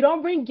 I was like, you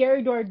don't bring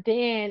Gary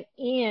Dordan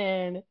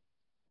in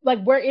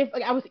like where is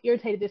like I was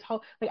irritated this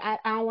whole like I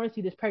don't want to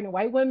see this pregnant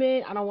white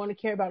woman. I don't want to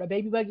care about a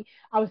baby buggy.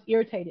 I was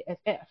irritated as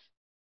F.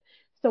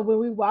 So when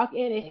we walk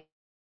in and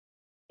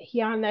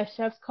he on that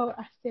chef's coat,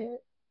 I said,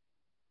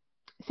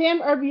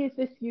 Sam Irby, is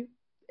this you?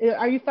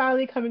 Are you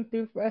finally coming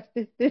through for us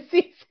this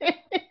season?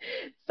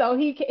 So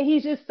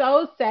he's just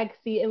so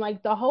sexy, and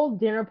like the whole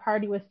dinner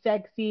party was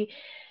sexy,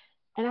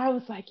 and I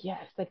was like,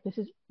 yes, this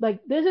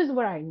is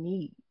what I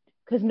need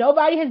because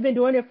nobody has been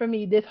doing it for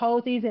me this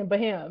whole season but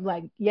him.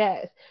 Like,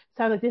 yes,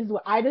 so I was like, this is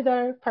what I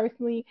deserve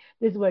personally.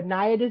 This is what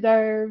Naya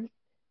deserves.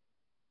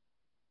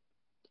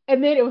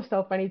 And then it was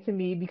so funny to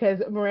me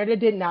because Miranda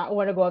did not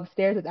want to go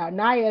upstairs without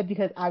Naya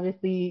because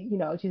obviously,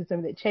 she's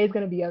assuming that Che's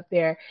going to be up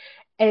there.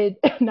 And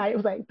Naya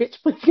was like, bitch,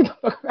 please get the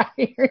fuck out of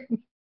here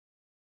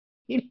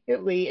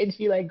immediately. And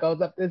she like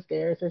goes up the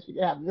stairs so she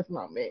can have this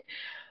moment.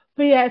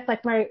 But yeah, it's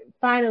like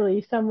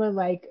finally someone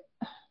like,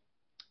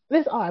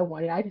 this is all I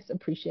wanted. I just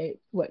appreciate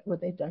what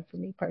they've done for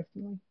me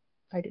personally.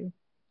 I do.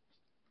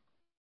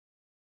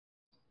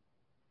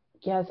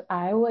 Yes,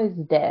 I was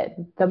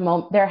dead. The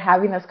moment they're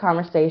having this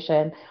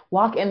conversation,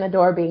 walk in the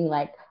door being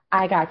like,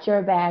 I got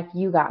your back,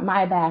 you got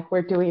my back,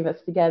 we're doing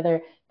this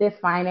together. This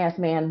finance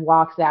man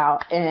walks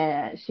out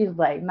and she's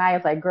like,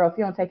 Naya's like, girl, if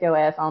you don't take your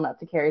ass on up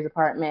to Carrie's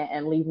apartment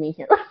and leave me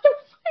here. I was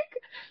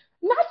like,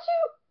 not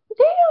you.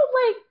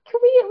 Damn, like, can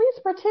we at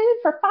least pretend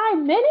for 5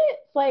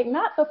 minutes? Like,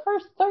 not the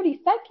first 30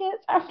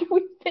 seconds after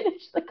we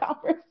finish the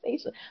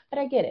conversation. But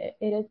I get it.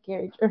 It is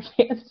Carrie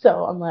Georgian.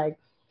 So I'm like,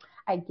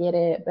 I get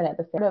it. But at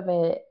the start of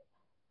it,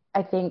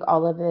 I think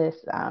all of this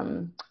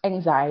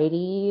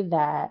anxiety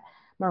that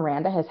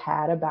Miranda has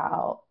had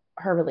about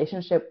her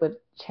relationship with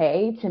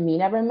Che to me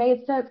never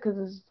made sense because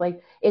it's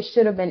like it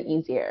should have been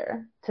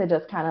easier to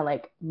just kind of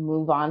like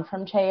move on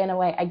from Che in a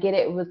way. I get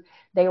it,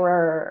 they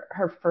were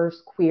her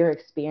first queer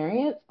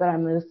experience, but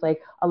I'm just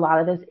like a lot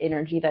of this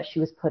energy that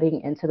she was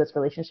putting into this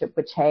relationship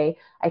with Che,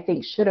 I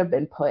think should have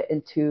been put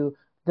into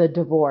the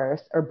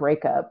divorce or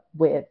breakup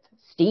with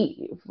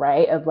Steve,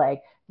 right? Of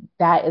like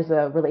that is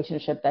a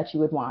relationship that you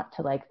would want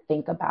to like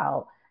think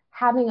about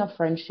having a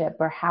friendship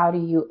or how do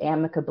you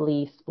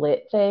amicably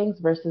split things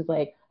versus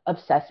like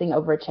obsessing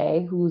over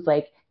Che, who's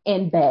like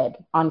in bed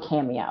on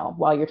Cameo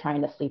while you're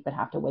trying to sleep and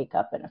have to wake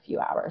up in a few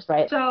hours,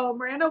 right? So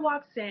Miranda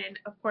walks in,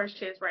 of course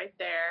Che's right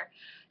there.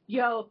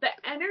 Yo, the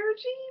energy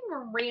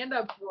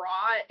Miranda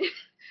brought,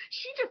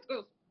 she just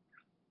goes,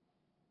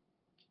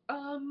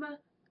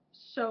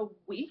 so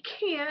we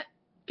can't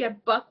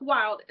get buck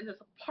wild in this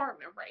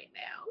apartment right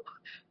now.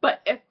 But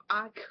if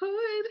I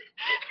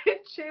could, and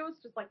Che was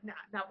just like, nah,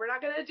 we're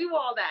not gonna do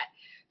all that.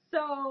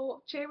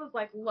 So Che was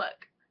like,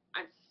 look,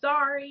 I'm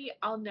sorry,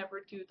 I'll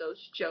never do those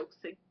jokes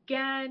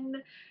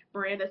again.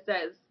 Miranda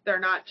says they're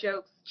not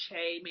jokes.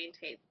 Che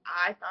maintains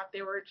I thought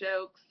they were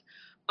jokes.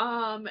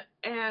 And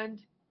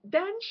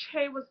then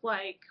Che was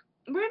like,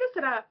 Miranda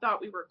said I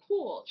thought we were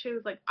cool. Che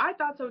was like, I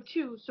thought so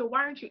too, so why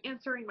aren't you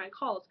answering my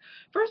calls?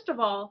 First of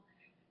all,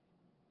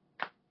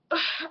 an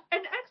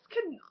ex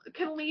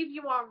can leave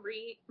you on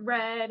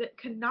read,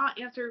 cannot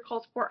answer your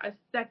calls for a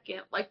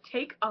second. Like,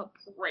 take a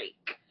break.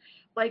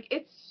 Like,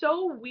 it's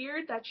so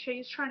weird that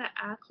Che's trying to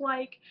act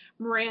like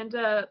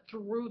Miranda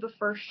threw the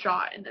first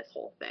shot in this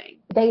whole thing.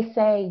 They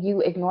say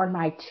you ignored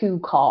my 2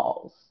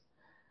 calls.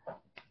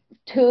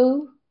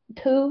 Two,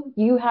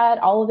 you had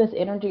all of this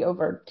energy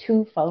over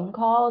 2 phone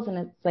calls, and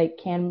it's like,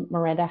 can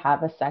Miranda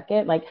have a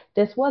second? Like,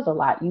 this was a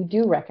lot. You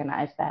do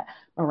recognize that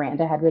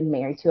Miranda had been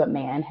married to a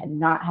man, had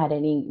not had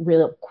any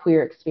real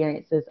queer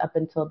experiences up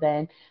until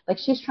then. Like,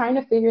 she's trying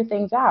to figure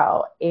things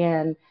out.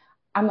 And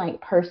I'm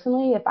like,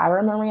 personally, if I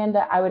were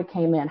Miranda, I would have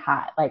came in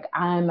hot. Like,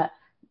 I'm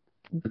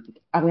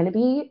going to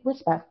be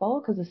respectful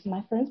because this is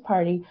my friend's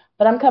party,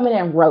 but I'm coming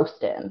in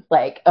roasting,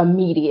 like,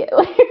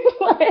 immediately.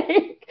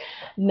 Like,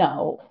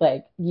 no,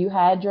 like, you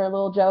had your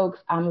little jokes.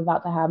 I'm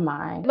about to have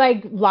mine.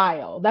 Like,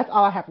 Lyle, that's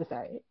all I have to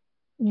say.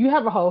 You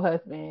have a whole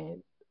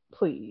husband.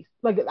 Please.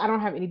 Like, I don't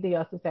have anything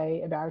else to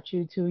say about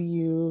you to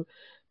you.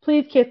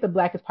 Please kiss the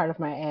blackest part of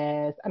my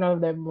ass. I know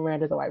that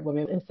Miranda's a white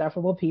woman,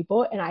 insufferable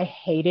people, and I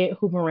hated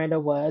who Miranda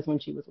was when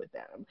she was with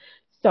them.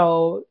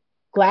 So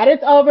glad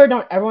it's over.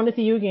 Don't ever want to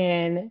see you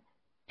again.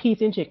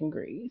 Peace and chicken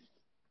grease.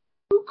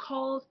 Who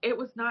calls? It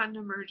was not an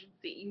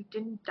emergency. You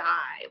didn't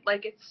die.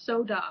 Like, it's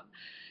so dumb.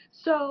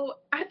 So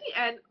at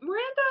the end,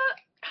 Miranda,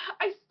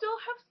 I still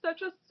have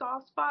such a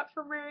soft spot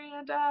for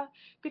Miranda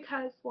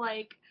because,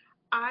 like,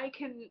 I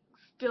can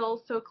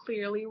still so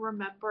clearly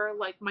remember,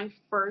 like, my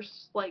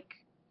first, like,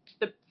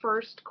 the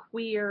first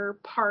queer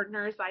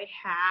partners I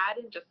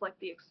had and just, like,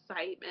 the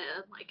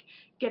excitement, like,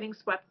 getting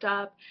swept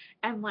up.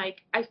 And,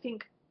 like, I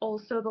think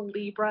also the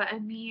Libra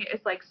in me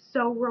is, like,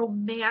 so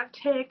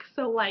romantic.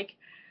 So, like,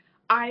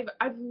 I've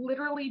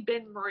literally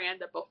been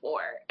Miranda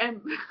before,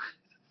 and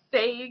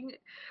saying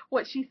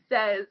what she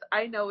says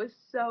I know is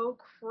so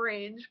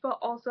cringe, but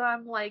also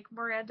I'm like,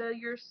 Miranda,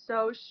 you're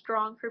so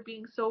strong for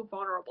being so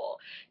vulnerable.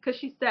 Because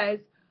she says,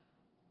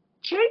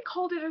 Jade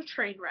called it a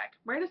train wreck.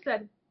 Miranda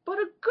said, but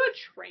a good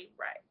train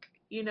wreck.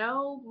 You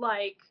know,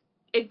 like,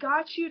 it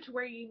got you to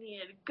where you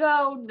needed to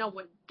go. No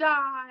one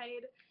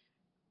died.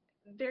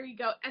 there you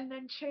go. And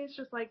then Che's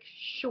just like,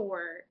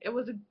 sure, it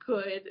was a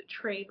good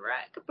train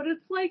wreck. But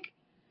it's like,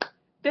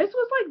 this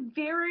was like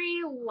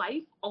very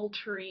life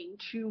altering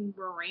to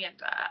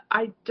Miranda.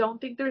 I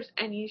don't think there's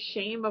any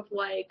shame of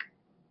like,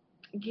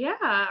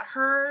 yeah,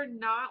 her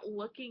not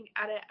looking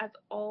at it as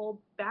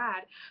all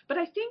bad. But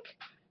I think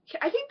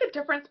the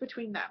difference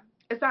between them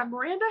is that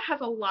Miranda has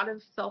a lot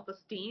of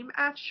self-esteem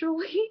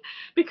actually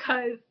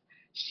because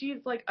she's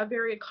like a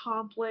very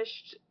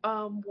accomplished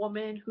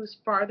woman who's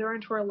farther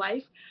into her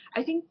life.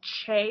 I think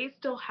Che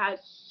still has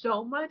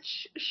so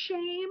much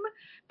shame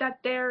that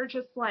they're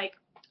just like,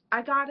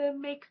 I gotta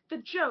make the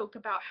joke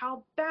about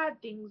how bad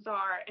things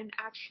are, and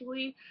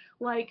actually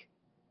like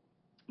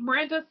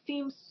Miranda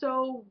seems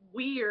so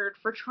weird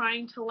for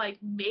trying to like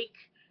make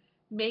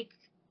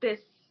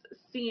this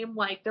seem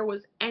like there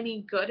was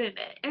any good in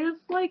it. And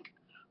it's like,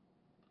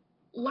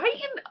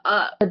 lighten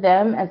up. For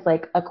them as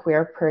like a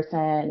queer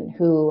person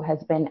who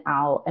has been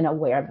out and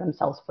aware of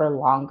themselves for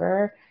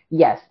longer,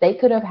 yes, they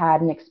could have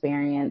had an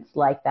experience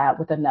like that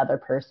with another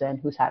person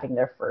who's having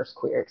their first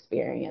queer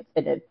experience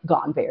and it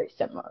gone very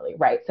similarly,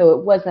 right? So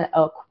it wasn't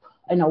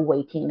an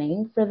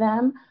awakening for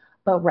them,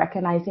 but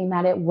recognizing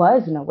that it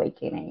was an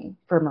awakening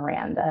for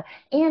Miranda.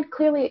 And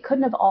clearly it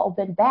couldn't have all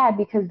been bad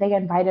because they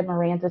invited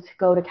Miranda to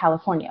go to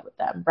California with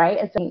them, right?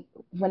 And so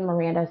when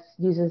Miranda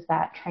uses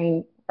that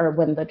train, or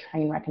when the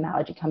train wreck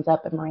analogy comes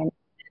up, and Miranda,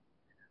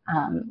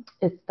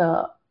 it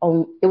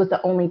was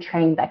the only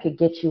train that could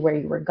get you where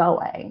you were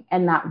going,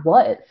 and that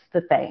was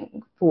the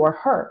thing for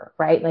her,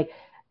 right? Like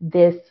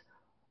this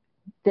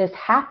this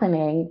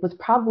happening was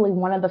probably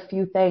one of the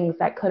few things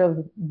that could have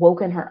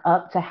woken her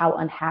up to how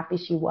unhappy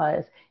she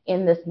was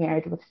in this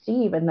marriage with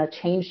Steve and the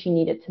change she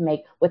needed to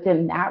make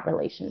within that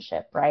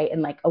relationship, right?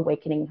 And like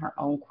awakening her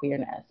own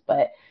queerness.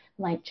 But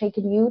like, Che,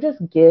 can you just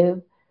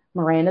give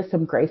Miranda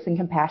some grace and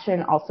compassion,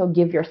 and also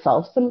give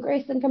yourself some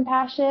grace and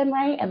compassion,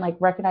 right? And like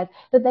recognize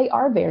that they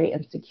are very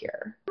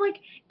insecure. Like,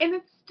 and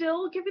it's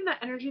still giving that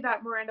energy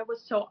that Miranda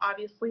was so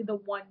obviously the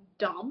one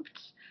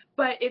dumped,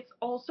 but it's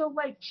also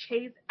like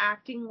Che's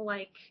acting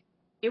like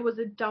it was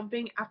a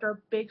dumping after a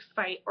big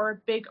fight or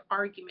a big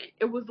argument.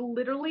 It was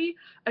literally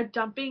a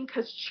dumping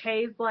because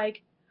Che's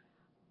like,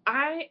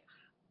 I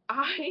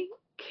I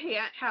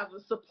can't have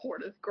a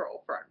supportive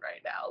girlfriend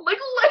right now. Like,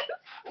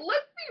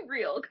 let's be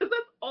real, because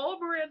that's all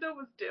Miranda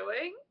was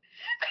doing.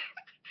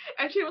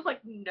 And she was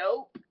like,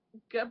 nope,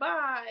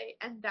 goodbye.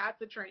 And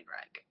that's a train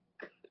wreck.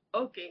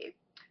 Okay,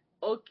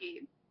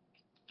 okay.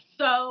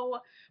 So,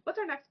 what's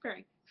our next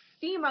pairing?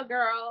 Seema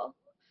girl.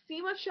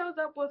 Seema shows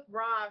up with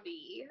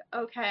Ravi,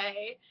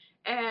 okay?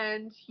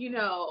 And,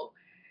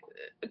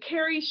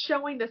 Carrie's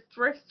showing this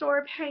thrift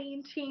store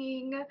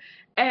painting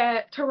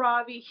to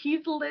Ravi.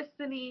 He's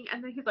listening,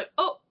 and then he's like,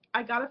 oh,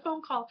 I got a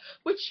phone call,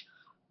 which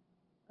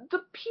the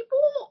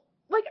people,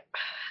 like,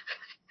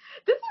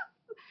 this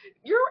is,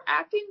 you're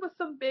acting with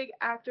some big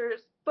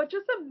actors, but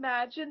just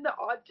imagine the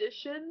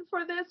audition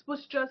for this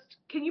was just,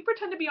 can you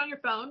pretend to be on your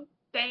phone?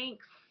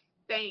 Thanks,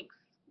 thanks,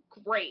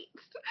 great.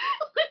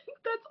 Like,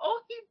 that's all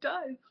he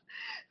does.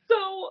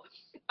 So,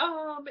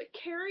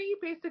 Carrie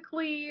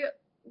basically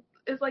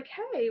is like,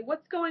 hey,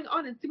 what's going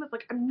on? And Seema's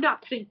like, I'm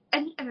not putting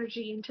any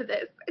energy into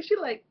this. And she's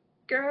like,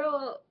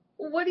 girl,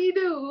 what do you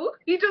do?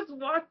 He just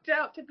walked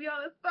out to be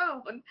on his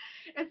phone.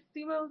 And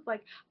Seema was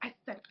like, I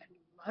said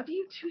I love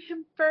you to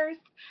him first.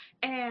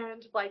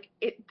 And like,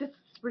 this is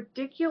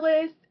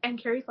ridiculous.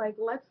 And Carrie's like,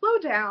 let's slow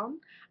down.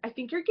 I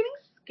think you're getting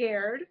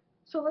scared.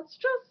 So let's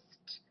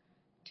just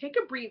take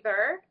a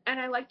breather. And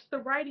I liked the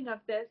writing of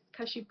this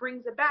because she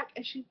brings it back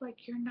and she's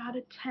like, you're not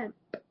a temp.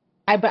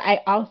 But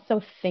I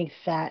also think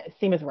that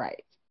Seema's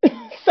right.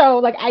 So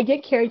like I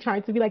get Carrie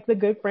trying to be like the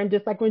good friend,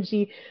 just like when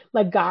she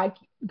like got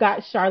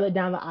Charlotte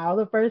down the aisle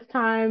the first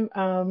time,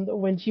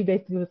 when she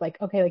basically was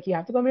like, okay, like you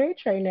have to go marry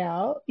Trey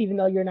now, even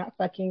though you're not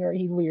fucking or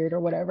he's weird or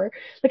whatever.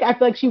 Like I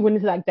feel like she went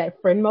into like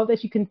that friend mode that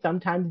she can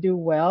sometimes do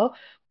well.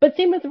 But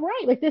Seema's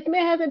right. Like this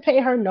man hasn't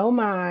paid her no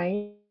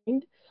mind.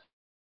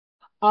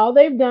 All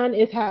they've done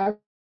is have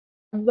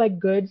like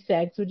good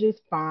sex, which is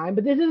fine.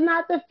 But this is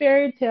not the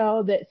fairy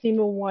tale that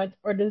Seema wants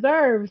or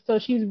deserves. So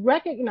she's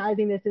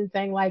recognizing this and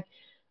saying like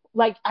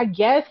I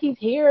guess he's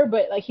here,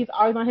 but like he's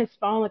always on his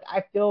phone. Like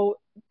I feel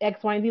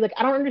X, Y, and Z. Like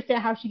I don't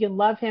understand how she can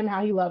love him,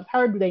 how he loves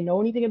her. Do they know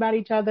anything about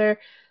each other?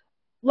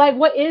 Like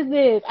what is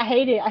this? I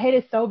hate it. I hate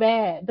it so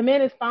bad. The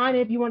man is fine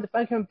if you want to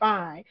fuck him,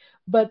 fine.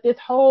 But this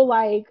whole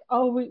like,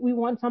 oh, we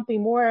want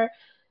something more,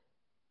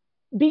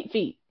 beat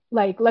feet.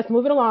 Like let's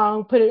move it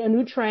along. Put a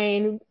new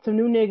train, some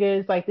new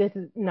niggas. Like this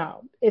is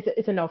no.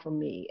 It's a no from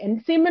me.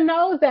 And Seema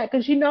knows that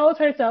because she knows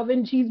herself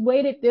and she's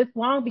waited this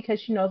long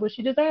because she knows what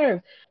she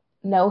deserves.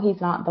 No,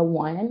 he's not the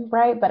one,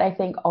 right? But I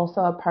think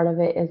also a part of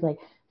it is like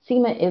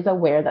Seema is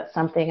aware that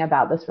something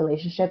about this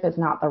relationship is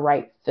not the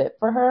right fit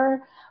for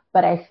her.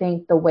 But I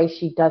think the way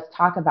she does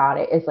talk about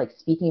it is like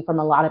speaking from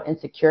a lot of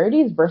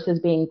insecurities versus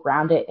being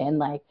grounded in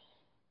like,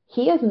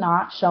 he is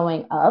not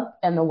showing up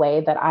in the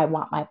way that I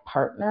want my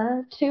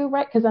partner to,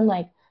 right? Because I'm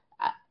like,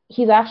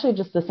 he's actually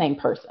just the same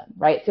person,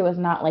 right? So it's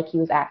not like he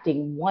was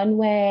acting one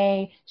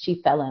way,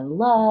 she fell in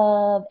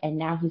love, and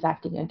now he's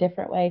acting a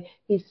different way.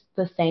 He's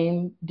the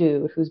same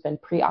dude who's been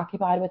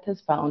preoccupied with his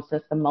phone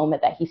since the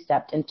moment that he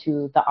stepped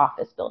into the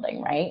office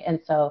building, right? And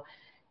so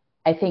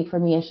I think for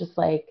me, it's just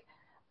like,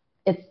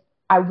 it's,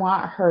 I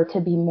want her to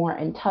be more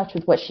in touch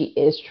with what she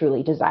is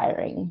truly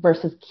desiring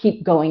versus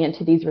keep going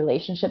into these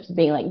relationships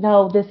being like,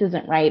 no, this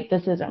isn't right.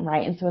 This isn't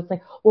right. And so it's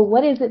like, well,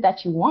 what is it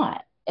that you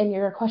want? And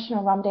your question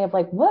around day of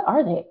like, what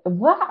are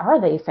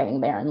they saying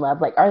they're in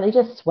love? Like, are they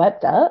just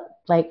swept up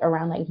like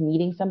around like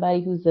meeting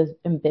somebody who's as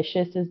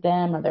ambitious as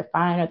them, or they're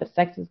fine, or the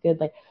sex is good?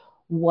 Like,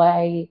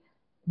 why,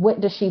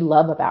 what does she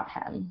love about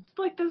him?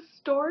 Like, the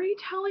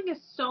storytelling is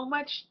so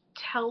much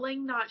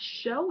telling, not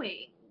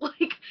showing.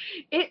 Like,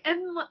 it,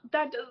 and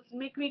that does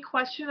make me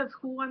question of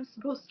who I'm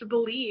supposed to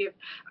believe.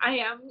 I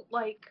am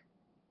like,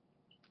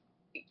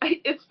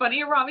 it's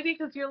funny, Ramadi,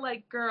 because you're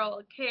like,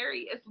 girl,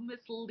 Carrie is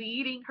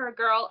misleading her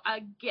girl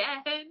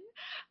again.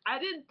 I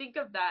didn't think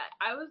of that.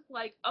 I was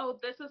like, oh,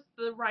 this is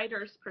the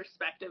writer's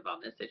perspective on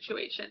this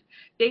situation.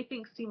 They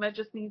think Seema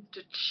just needs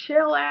to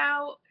chill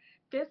out.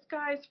 This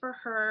guy's for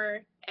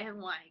her, and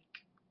like,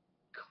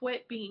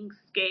 quit being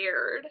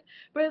scared.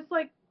 But it's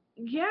like,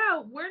 yeah,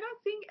 we're not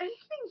seeing anything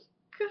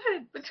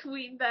good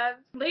between them.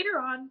 Later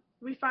on,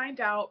 we find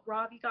out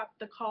Ravi got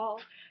the call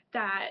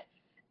that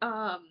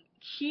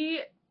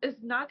he is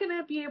not going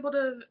to be able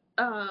to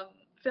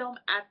film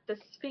at the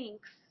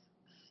Sphinx.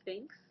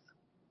 Sphinx?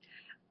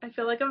 I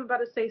feel like I'm about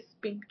to say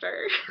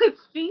sphincter.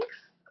 Sphinx?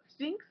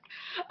 Sphinx?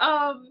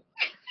 Um,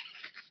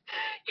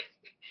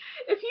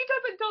 if he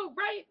doesn't go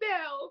right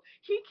now,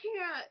 he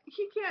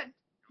can't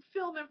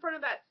film in front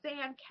of that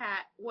sand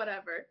cat,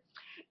 whatever.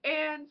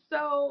 And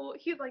so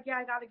he's like, yeah,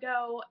 I gotta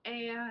go.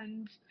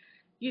 And,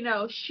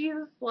 she's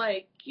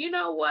like, you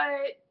know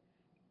what?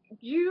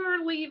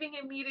 You're leaving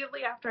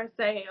immediately after I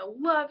say I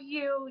love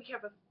you.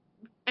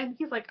 And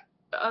he's like,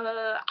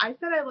 I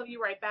said I love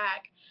you right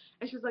back.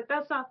 And she's like,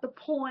 that's not the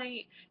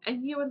point.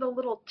 And you and the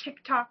little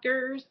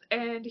TikTokers.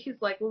 And he's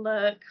like,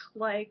 look,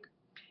 like,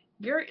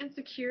 your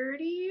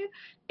insecurity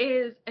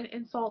is an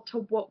insult to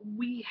what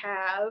we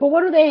have. But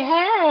what do they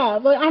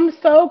have? Like, I'm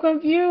so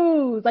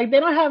confused. Like, they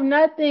don't have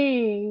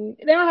nothing.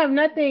 They don't have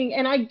nothing.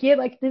 And I get,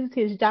 like, this is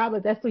his job,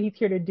 but that's what he's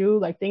here to do.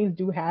 Like, things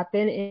do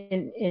happen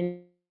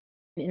in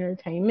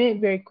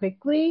entertainment very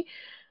quickly.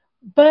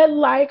 But,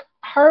 like,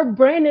 her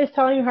brain is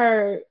telling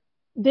her,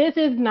 this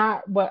is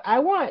not what I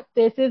want.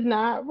 This is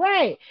not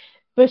right.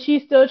 But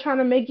she's still trying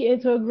to make it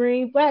into a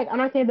green flag. I'm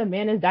not saying the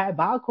man is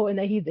diabolical and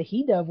that he's a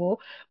he devil,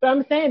 but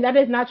I'm saying that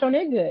is not your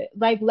nigga.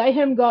 Like, let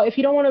him go. If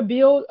you don't want to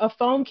build a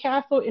foam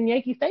castle in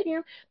Yankee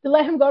Stadium, then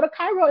let him go to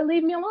Cairo and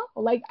leave me alone.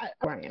 Like, I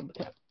am with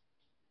him.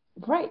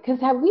 Right, because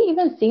have we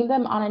even seen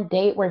them on a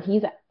date where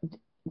he's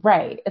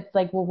right? It's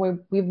like, well,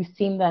 we've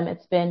seen them.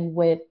 It's been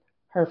with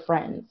her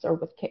friends or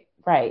with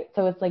right.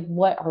 So it's like,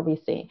 what are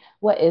we seeing?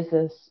 What is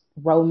this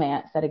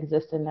romance that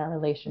exists in their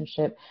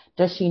relationship?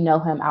 Does she know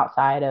him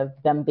outside of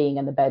them being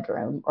in the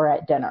bedroom or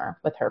at dinner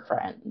with her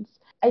friends?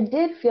 I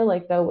did feel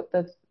like though with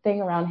the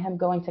thing around him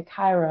going to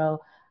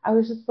Cairo, I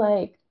was just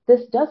like,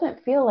 this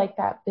doesn't feel like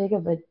that big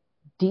of a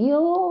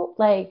deal.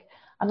 Like,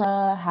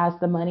 Anna has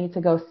the money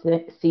to go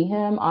see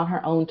him on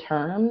her own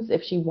terms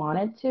if she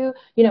wanted to.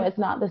 It's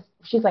not this,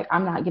 she's like,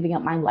 I'm not giving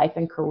up my life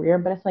and career,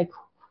 but it's like,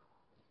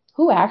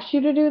 who asked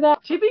you to do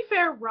that? To be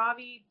fair,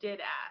 Ravi did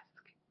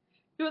ask.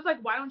 He was like,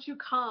 why don't you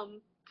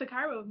come to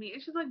Cairo with me?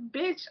 And she's like,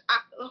 bitch,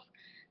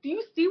 do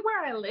you see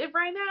where I live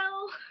right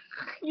now?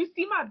 You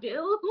see my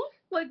bills?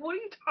 Like, what are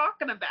you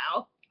talking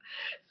about?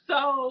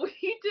 So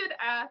he did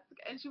ask,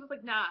 and she was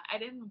like, nah, I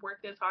didn't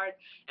work this hard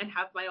and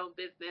have my own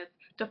business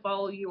to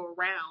follow you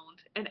around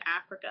in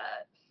Africa.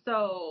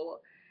 So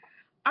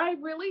I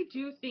really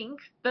do think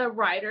the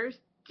writers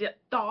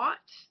thought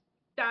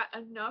that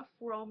enough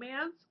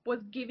romance was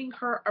giving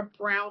her a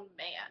brown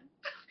man.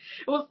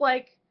 It was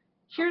like,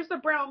 here's the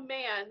brown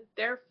man,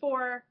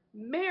 therefore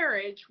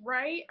marriage,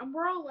 right? And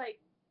we're all like,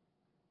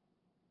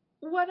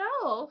 what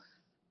else?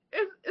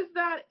 Is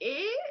that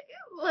it?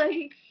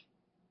 Like,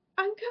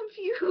 I'm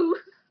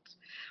confused.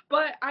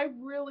 But I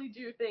really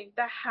do think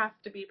that has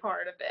to be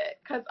part of it,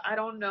 because I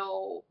don't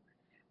know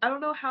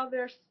how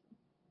they're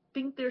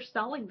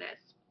selling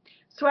this.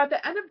 So at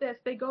the end of this,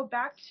 they go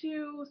back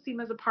to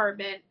Seema's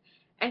apartment,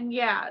 and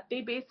yeah,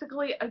 they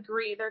basically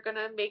agree they're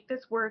gonna make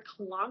this work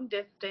long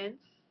distance.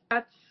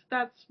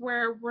 That's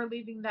where we're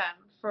leaving them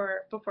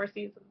for before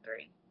season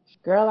 3.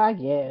 Girl, I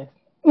guess.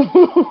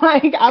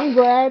 Like, I'm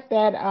glad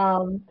that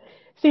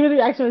Seema's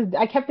reaction was.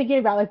 I kept thinking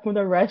about like when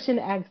the Russian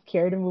asked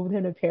Carrie to move with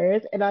him to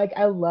Paris, and like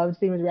I loved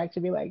Seema's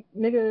reaction, be like,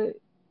 "Nigga,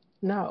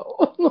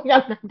 no, like,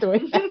 I'm not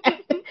doing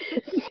that."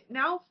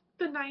 Now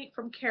the night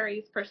from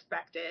Carrie's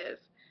perspective,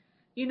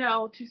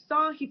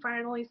 Toussaint, he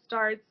finally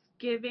starts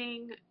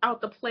giving out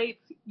the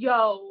plates.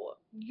 Yo,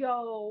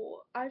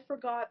 I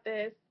forgot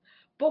this.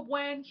 But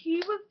when he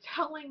was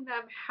telling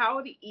them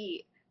how to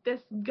eat this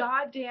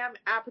goddamn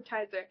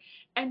appetizer,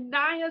 and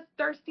Naya's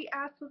thirsty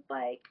ass was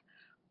like,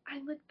 I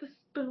licked the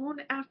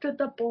spoon after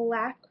the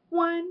black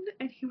one.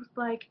 And he was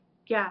like,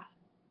 yeah,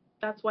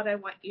 that's what I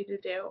want you to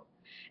do.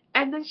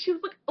 And then she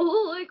was like,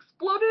 oh, it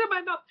exploded in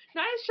my mouth.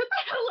 Naya, shut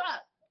the hell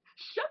up.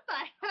 Shut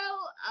the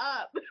hell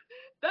up.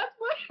 That's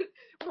what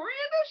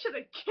Miranda should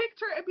have kicked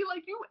her and be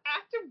like, you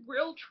acting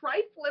real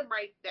trifling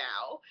right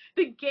now.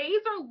 The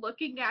gays are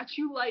looking at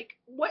you like,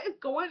 what is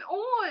going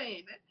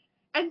on?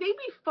 And they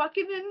be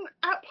fucking in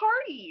at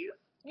parties.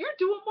 You're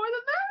doing more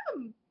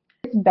than them.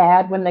 It's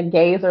bad when the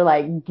gays are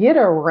like, get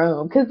a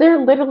room, because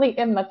they're literally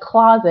in the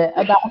closet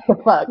about to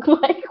fuck.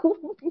 Like,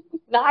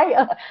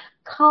 Naya,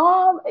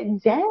 calm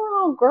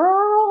down,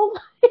 girl.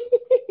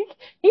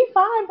 He's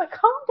fine, but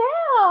calm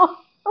down.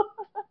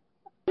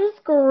 I'm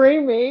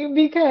screaming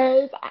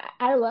because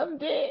I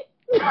loved it.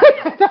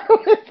 That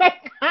was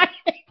iconic.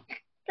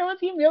 It was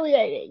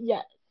humiliating,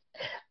 yes.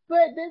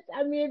 But this,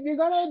 I mean, if you're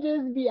gonna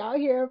just be out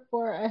here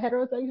for a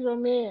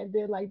heterosexual man,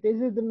 then like this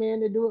is the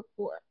man to do it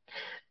for.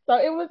 So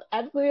it was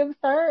absolutely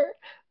absurd.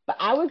 But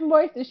I was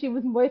moist and she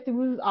was moist and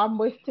we was all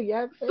moist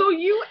together. So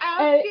you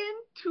And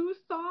asking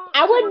Tucson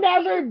I to would repeat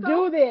never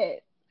yourself? do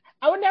this.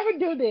 I would never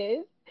do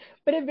this.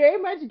 But it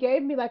very much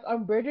gave me like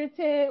on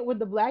Bridgerton with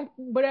the black,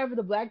 whatever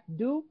the black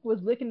duke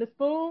was licking the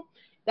spoon.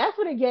 That's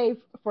what it gave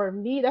for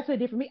me. That's what it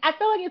did for me. I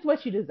feel like it's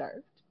what she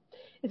deserved.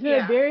 It's been a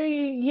Yeah.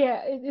 very,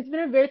 yeah, it's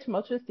been a very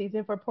tumultuous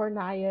season for poor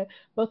Naya,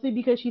 mostly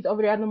because she's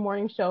over there on the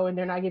morning show and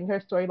they're not giving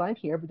her storyline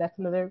here, but that's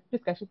another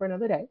discussion for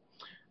another day.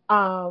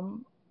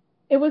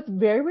 It was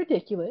very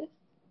ridiculous,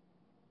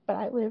 but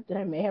I lived and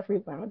I may have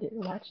rewound it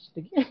and watched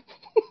it again.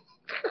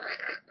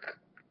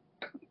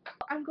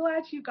 I'm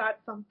glad you got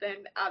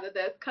something out of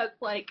this because,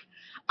 like,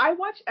 I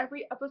watch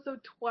every episode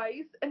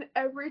twice, and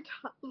every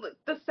time, like,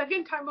 the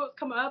second time it was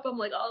coming up, I'm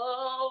like,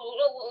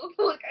 oh,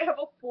 like, I have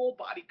a full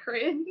body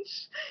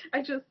cringe.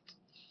 I just,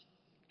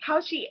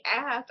 how she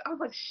asked, I was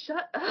like,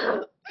 shut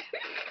up.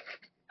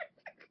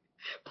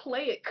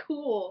 Play it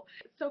cool.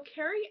 So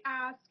Carrie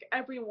asked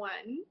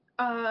everyone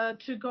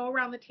to go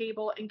around the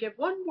table and give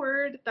one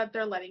word that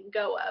they're letting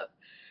go of.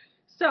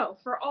 So,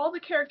 for all the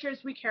characters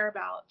we care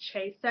about,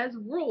 Che says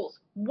rules.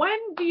 When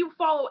do you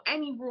follow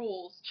any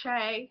rules,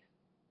 Che?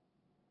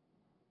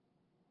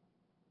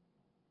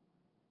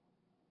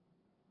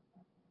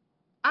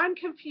 I'm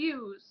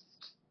confused.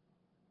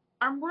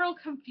 I'm real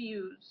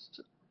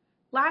confused.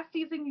 Last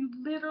season, you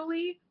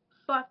literally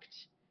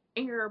fucked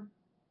in your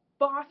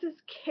boss's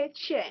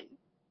kitchen.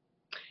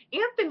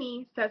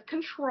 Anthony says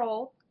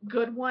control.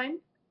 Good one.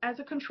 As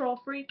a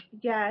control freak,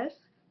 yes.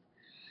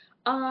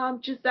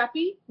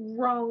 Giuseppe,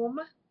 Rome.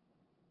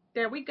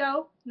 There we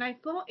go. Nice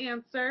little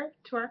answer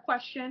to our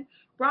question.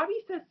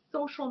 Robbie says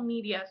social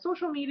media.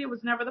 Social media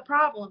was never the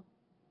problem.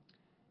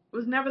 It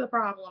was never the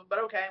problem, but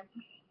okay.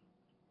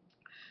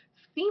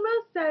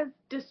 Seema says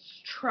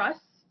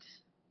distrust.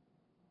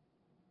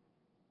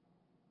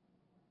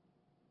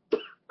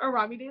 Or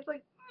Robbie Day's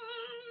like,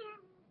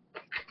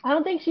 I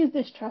don't think she's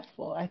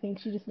distrustful. I think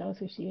she just knows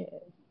who she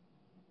is.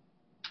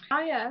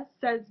 Aya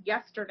says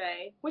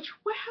yesterday. What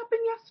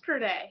happened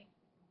yesterday?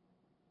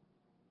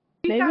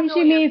 Maybe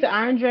she means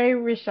Andre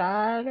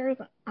Rashad or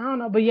something. I don't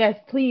know. But yes,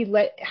 please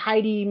let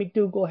Heidi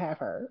McDougal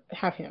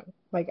have him.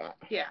 Like,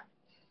 yeah.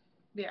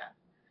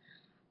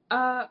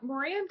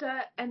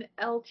 Miranda and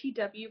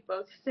LTW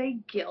both say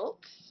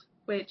guilt,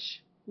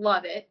 which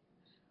love it.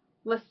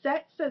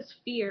 Lisette says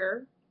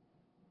fear.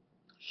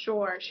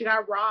 Sure, she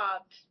got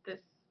robbed this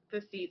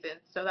season,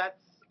 so that's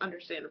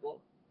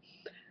understandable.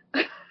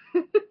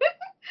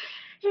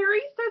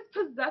 Harry says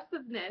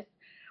possessiveness.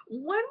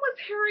 When was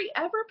Harry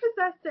ever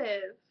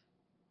possessive?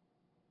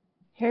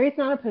 Harry's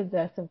not a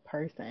possessive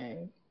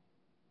person.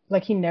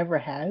 Like, he never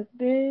has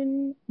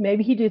been.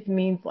 Maybe he just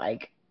means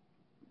like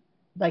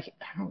I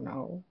don't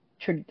know.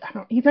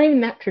 He's not even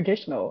that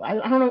traditional. I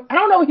don't know. I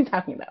don't know what he's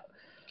talking about.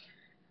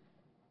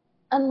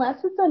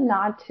 Unless it's a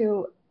nod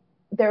to,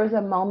 there was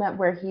a moment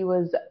where he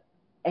was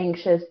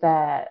anxious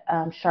that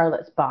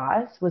Charlotte's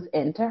boss was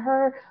into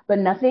her, but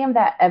nothing of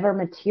that ever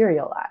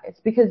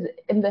materialized. Because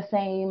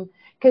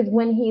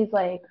when he's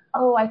like,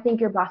 oh, I think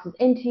your boss is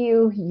into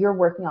you, you're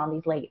working on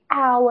these late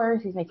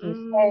hours, he's making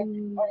you stay.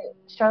 And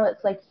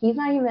Charlotte's like, he's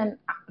not even,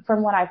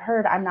 from what I've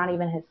heard, I'm not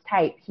even his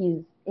type.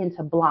 He's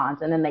into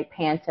blondes. And then they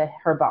pan to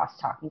her boss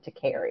talking to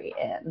Carrie,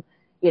 and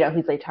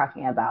he's like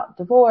talking about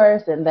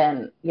divorce, and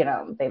then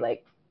they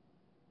like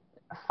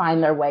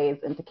find their ways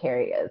into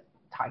Carrie as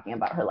talking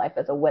about her life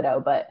as a widow.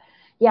 But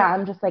yeah,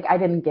 I'm just like, I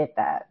didn't get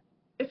that.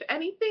 If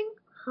anything,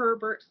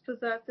 Herbert's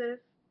possessive.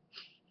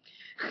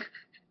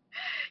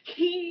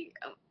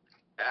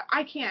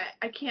 I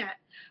can't.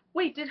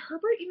 Wait, did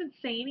Herbert even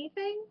say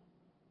anything?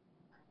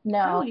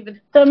 No.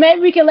 So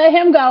maybe we can let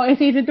him go in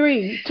season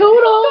 3.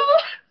 Toodle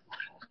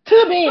to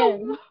the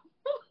band.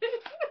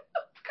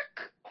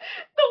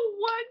 The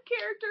one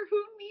character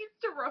who needs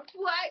to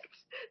reflect,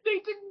 they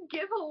didn't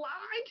give a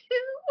line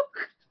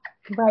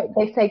to. Right.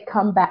 They say,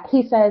 come back.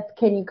 He says,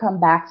 can you come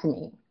back to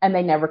me? And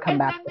they never come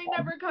back. And then they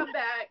never come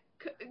back.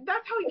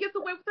 That's how he gets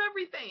away with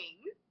everything.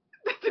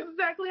 That's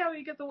exactly how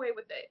he gets away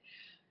with it.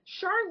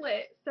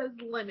 Charlotte says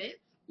limits.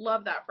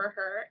 Love that for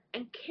her.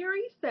 And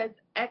Carrie says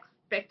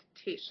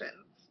expectations.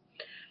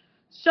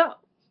 So,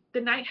 the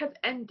night has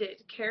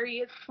ended. Carrie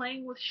is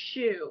playing with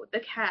Shu,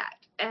 the cat,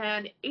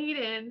 and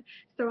Aidan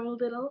throwing a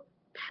little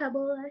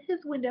pebble at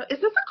his window.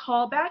 Is this a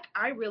callback?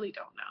 I really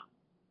don't know.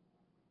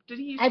 Did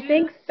he used I to do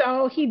think this?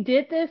 so. He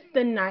did this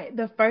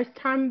the first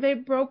time they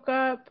broke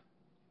up,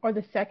 or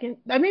the second.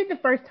 I mean, the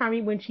first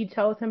time when she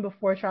tells him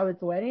before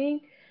Charlotte's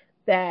wedding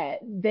that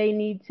they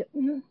need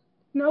to.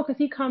 No, because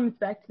he comes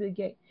back to the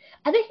gate.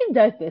 I think he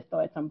does this though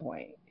at some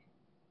point.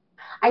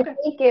 I Okay.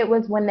 think it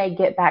was when they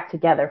get back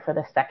together for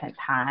the second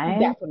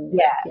time. That's what it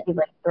Yeah, is. Yeah. he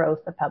like throws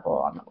the pebble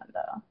on the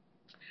window.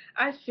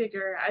 I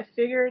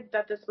figured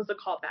that this was a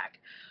callback.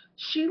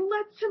 She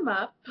lets him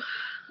up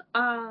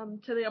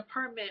to the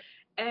apartment,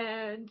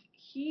 and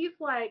he's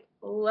like,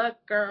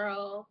 "Look,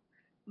 girl,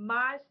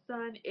 my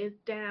son is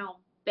down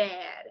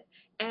bad,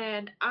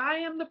 and I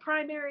am the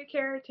primary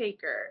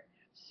caretaker.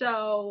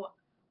 So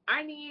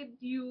I need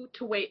you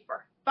to wait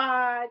for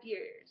 5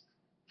 years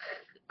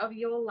of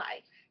your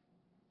life.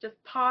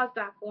 Just pause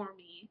that for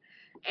me,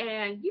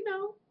 and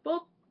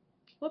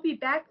we'll be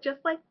back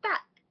just like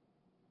that."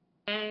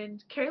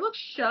 And Carrie looks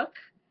shook.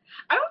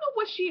 I don't know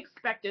what she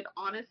expected,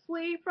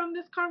 honestly, from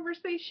this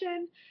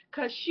conversation,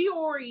 because she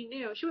already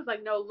knew. She was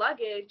like, no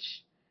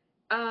luggage.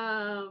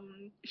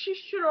 She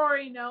should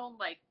already know,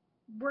 like,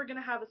 we're going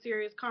to have a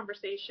serious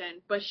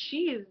conversation, but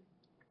she is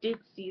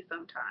ditzy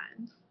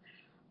sometimes.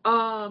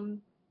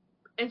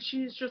 And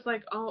she's just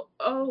like,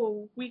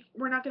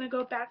 we're not going to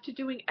go back to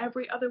doing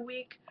every other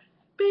week.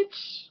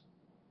 Bitch,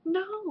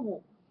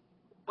 no.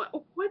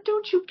 What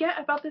don't you get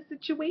about the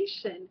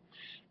situation?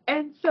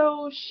 And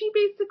so she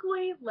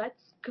basically lets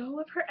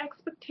go of her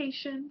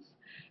expectations.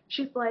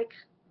 She's like,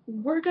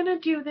 we're going to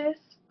do this.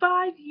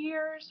 5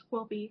 years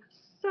will be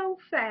so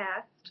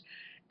fast.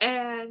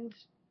 And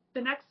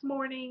the next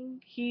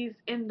morning, he's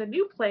in the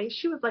new place.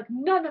 She was like,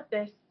 none of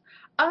this.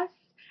 Us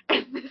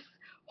and this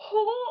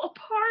whole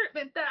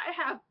apartment that I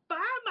have by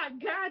my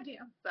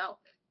goddamn self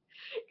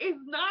is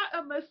not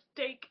a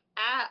mistake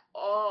at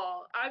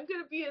all. I'm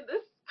going to be in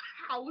this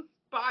house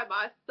by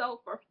myself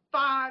for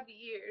 5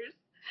 years.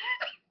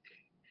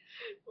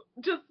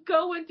 Just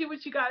go and do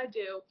what you gotta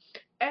do.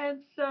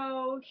 And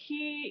so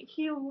he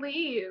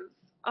leaves.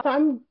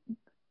 So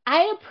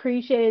I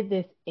appreciated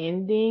this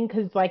ending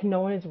because like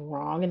no one is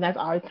wrong, and that's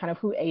always kind of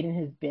who Aiden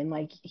has been.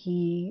 Like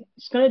he's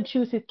gonna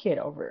choose his kid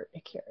over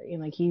Carrie,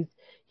 and like he's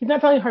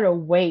not telling her to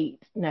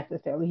wait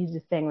necessarily. He's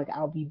just saying like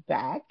I'll be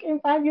back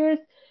in 5 years.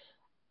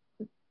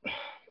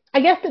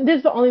 I guess this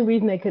is the only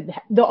reason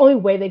the only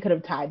way they could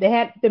have tied. They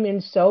had them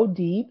in so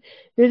deep.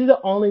 This is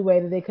the only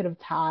way that they could have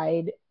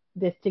tied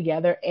this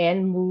together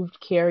and moved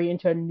Carrie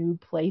into a new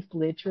place,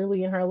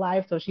 literally in her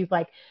life. So she's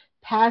like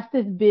past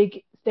this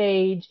big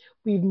stage.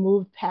 We've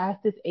moved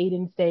past this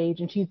Aiden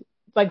stage, and she's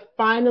like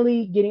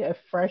finally getting a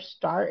fresh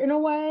start in a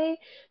way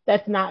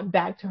that's not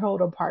back to her old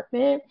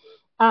apartment.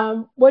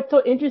 What's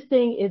so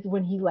interesting is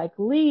when he like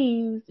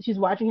leaves, she's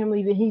watching him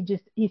leave, and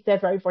he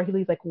says right before he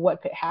leaves like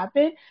what could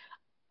happen.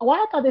 Why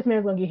I thought this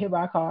man was gonna get hit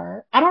by a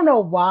car. I don't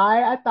know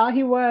why I thought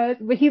he was,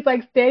 but he's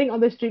like standing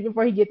on the street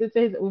before he gets into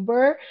his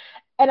Uber,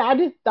 and I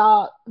just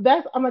thought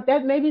I'm like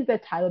that maybe it's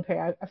that Tyler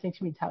Perry. I've seen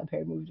too many Tyler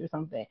Perry movies or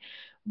something,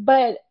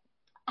 but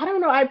I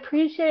don't know. I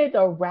appreciate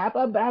the wrap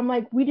up, but I'm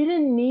like we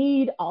didn't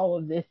need all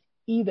of this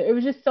either. It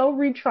was just so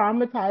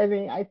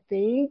re-traumatizing. I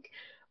think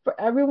for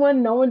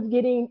everyone, no one's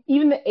getting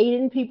even the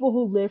Aiden people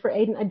who live for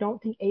Aiden. I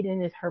don't think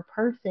Aiden is her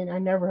person. I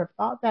never have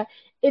thought that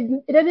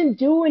it doesn't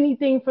do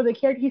anything for the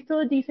character. He's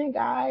still a decent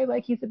guy,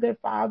 like he's a good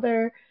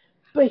father,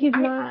 but he's I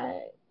not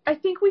I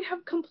think we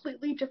have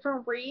completely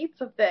different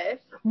reads of this.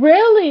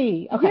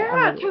 really okay.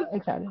 I'm Yeah, really because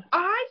excited.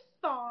 I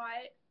thought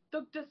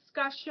the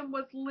discussion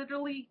was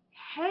literally,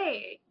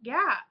 hey,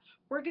 yeah,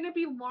 we're gonna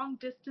be long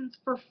distance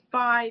for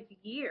 5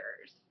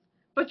 years.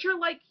 But you're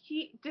like,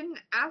 he didn't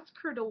ask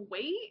her to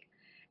wait.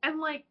 And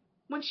like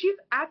when she's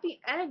at the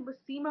end with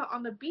Seema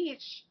on the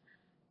beach,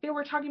 they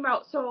were talking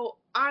about, so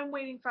I'm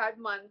waiting 5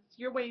 months,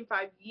 you're waiting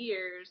 5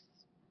 years.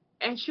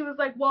 And she was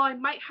like, well, I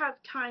might have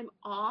time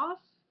off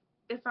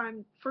if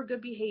I'm for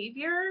good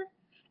behavior.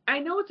 I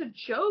know it's a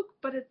joke,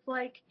 but it's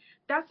like,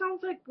 that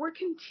sounds like we're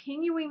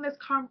continuing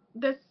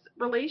this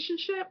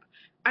relationship.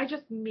 I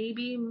just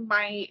maybe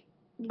might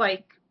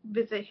like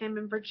visit him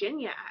in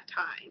Virginia at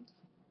times.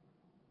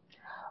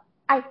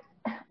 I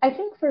I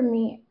think for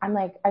me, I'm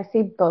like I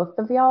see both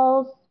of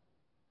y'all's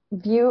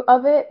view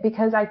of it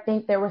because I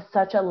think there was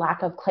such a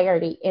lack of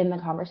clarity in the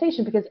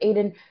conversation because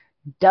Aiden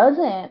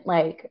doesn't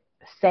like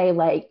say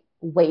like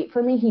wait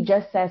for me. He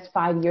just says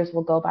 5 years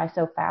will go by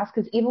so fast.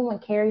 Because even when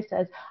Carrie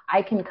says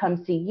I can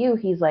come see you,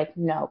 he's like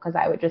no, because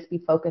I would just be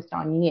focused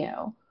on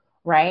you,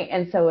 right?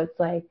 And so it's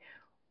like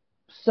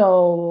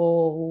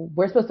so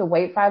we're supposed to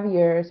wait 5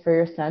 years for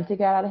your son to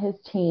get out of his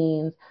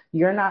teens.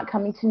 You're not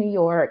coming to New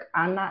York.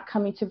 I'm not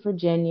coming to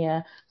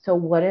Virginia. So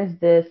what is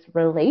this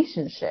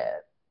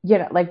relationship?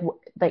 Like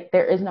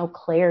there is no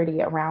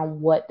clarity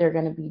around what they're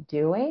going to be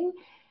doing.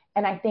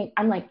 And I think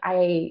I'm like,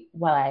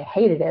 well, I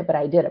hated it, but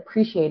I did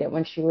appreciate it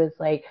when she was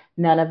like,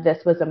 none of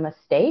this was a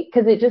mistake.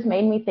 Because it just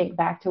made me think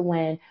back to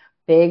when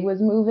Big was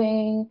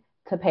moving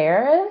to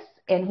Paris.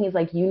 And he's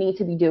like, you need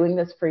to be doing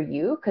this for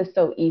you. Because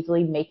so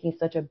easily making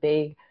such a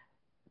big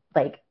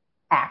like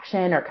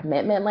action or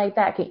commitment like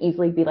that can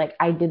easily be like,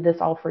 I did this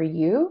all for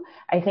you.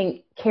 I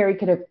think Carrie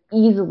could have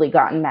easily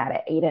gotten mad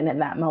at Aidan in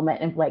that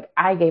moment and like,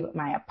 I gave up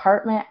my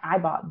apartment, I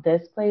bought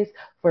this place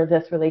for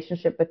this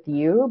relationship with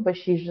you. But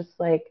she's just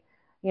like,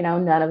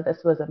 none of this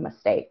was a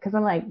mistake. Because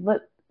I'm like,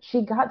 look,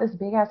 she got this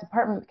big ass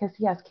apartment because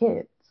he has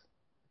kids.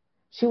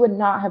 She would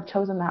not have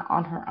chosen that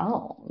on her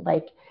own.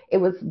 Like it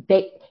was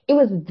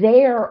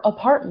their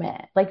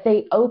apartment. Like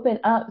they open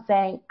up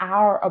saying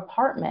our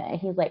apartment. And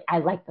he's like, I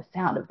like the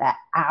sound of that,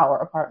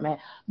 our apartment.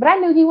 But I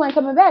knew he wasn't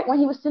coming back when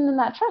he was sitting in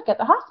that truck at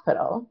the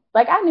hospital.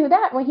 Like I knew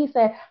that when he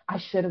said, I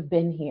should have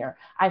been here.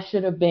 I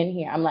should have been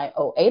here. I'm like,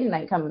 oh, Aidan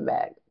ain't coming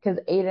back. Because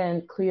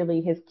Aidan, clearly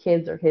his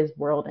kids are his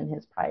world and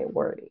his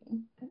priority.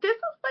 This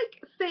is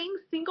like saying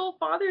single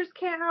fathers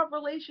can't have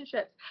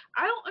relationships.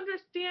 I don't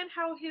understand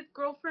how his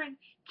girlfriend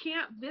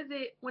can't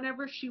visit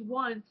whenever she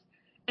wants.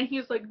 And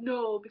he's like,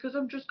 no, because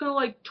I'm just going to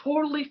like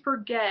totally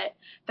forget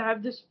that I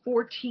have this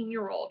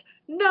 14-year-old.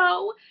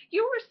 No,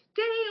 you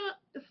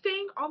were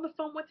staying on the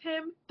phone with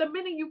him the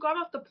minute you got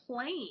off the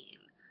plane.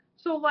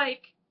 So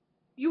like,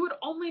 you would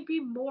only be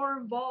more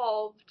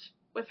involved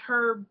with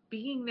her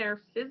being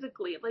there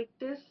physically. Like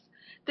this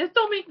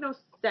don't make no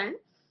sense.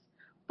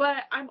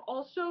 But I'm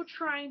also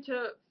trying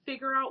to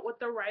figure out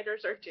what the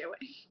writers are doing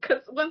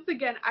because once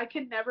again, I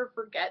can never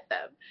forget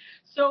them.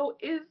 So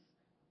is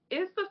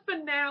the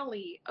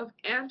finale of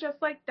And Just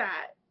Like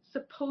That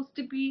supposed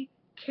to be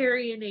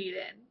Carrie and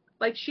Aidan?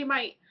 Like she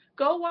might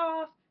go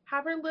off,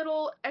 have her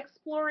little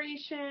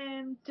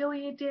exploration,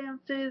 Delia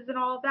dances, and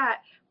all that.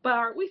 But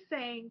aren't we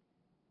saying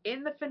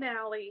in the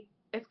finale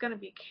it's going to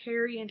be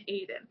Carrie and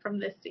Aidan from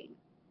this scene?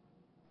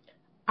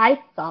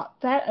 I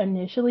thought that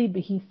initially,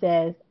 but he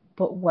says,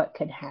 but what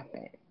could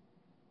happen?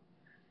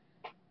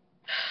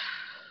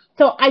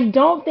 So I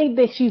don't think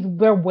that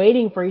they're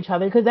waiting for each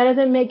other because that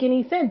doesn't make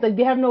any sense. Like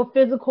they have no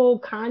physical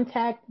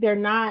contact. They're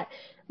not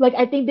like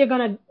I think they're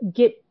gonna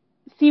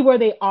see where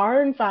they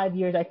are in 5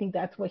 years. I think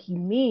that's what he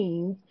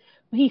means.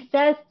 He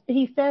says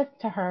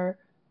to her,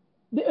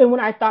 and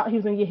when I thought he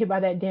was gonna get hit by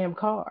that damn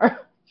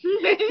car,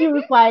 he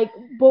was like,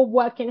 but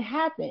what can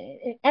happen?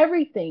 And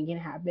everything can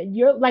happen.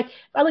 You're like, if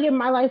I look at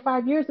my life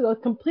 5 years ago,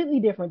 it's completely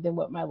different than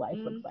what my life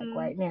looks like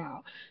right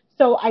now.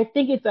 So I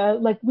think it's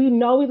like, we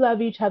know we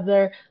love each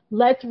other.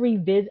 Let's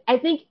revisit. I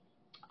think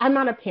I'm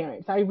not a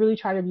parent, so I really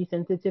try to be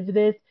sensitive to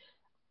this.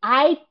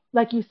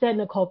 Like you said,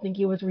 Nicole, think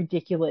it was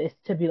ridiculous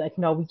to be like,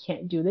 no, we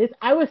can't do this.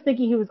 I was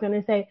thinking he was going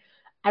to say,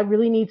 I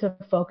really need to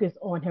focus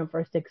on him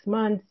for 6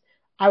 months.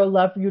 I would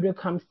love for you to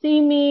come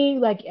see me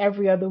like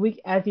every other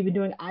week as you've been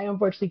doing. I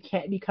unfortunately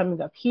can't be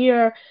coming up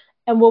here.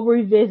 And we'll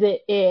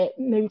revisit it.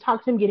 Maybe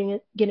talk to him,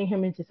 getting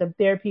him into some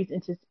therapies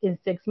in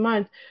 6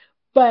 months.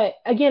 But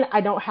again, I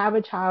don't have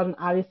a child, and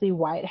obviously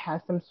Wyatt has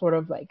some sort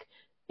of like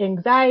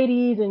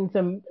anxieties and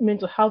some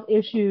mental health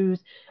issues.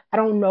 I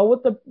don't know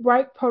what the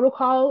right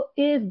protocol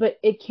is, but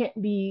it can't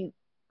be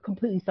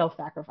completely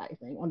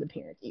self-sacrificing on the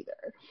parents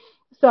either.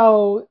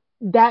 So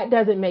that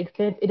doesn't make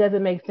sense. It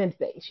doesn't make sense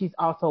that she's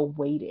also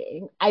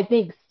waiting. I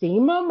think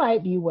Seema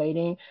might be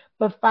waiting,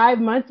 but 5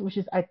 months, which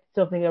is I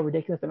still think a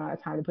ridiculous amount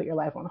of time to put your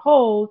life on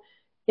hold,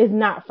 is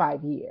not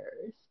 5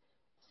 years.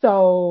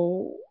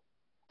 So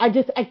I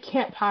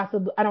can't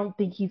possibly, I don't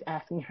think he's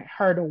asking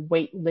her to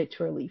wait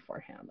literally for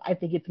him. I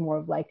think it's more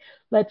of like,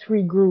 let's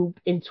regroup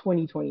in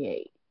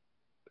 2028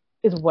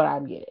 is what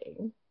I'm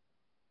getting.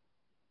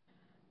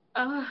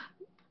 Uh,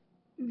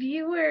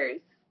 Viewers,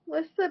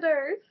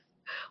 listeners,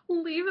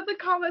 leave in the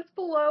comments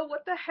below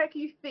what the heck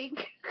you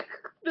think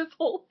this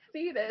whole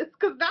scene is,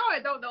 because now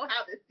I don't know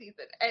how this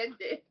season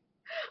ended.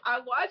 I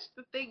watched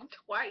the thing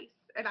twice,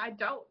 and I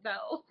don't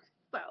know.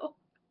 So,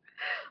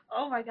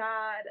 oh my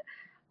god.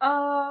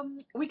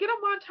 We get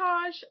a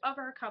montage of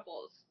our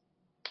couples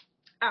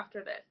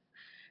after this.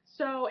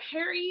 So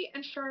Harry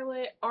and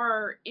Charlotte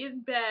are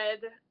in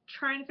bed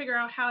trying to figure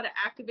out how to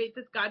activate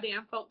this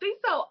goddamn phone. They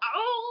so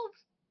old.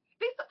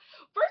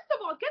 First of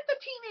all, get the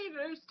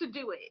teenagers to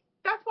do it.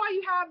 That's why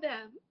you have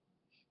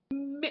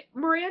them.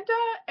 Miranda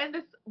and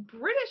this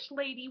British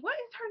lady. What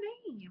is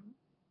her name?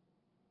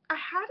 I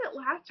had it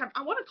last time.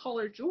 I want to call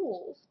her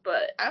Jules,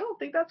 but I don't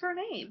think that's her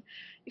name.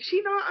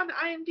 She's not on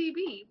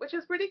IMDb, which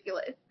is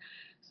ridiculous.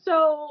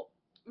 So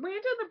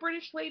Miranda and the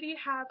British lady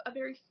have a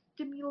very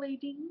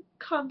stimulating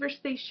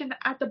conversation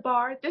at the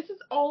bar. This is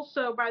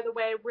also, by the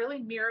way, really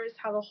mirrors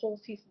how the whole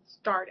season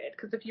started.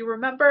 Because if you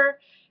remember,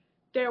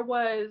 there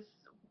was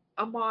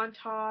a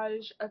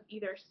montage of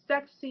either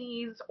sex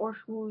scenes or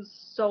who's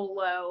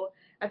solo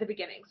at the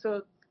beginning.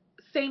 So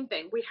same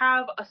thing. We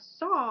have a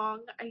song.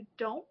 I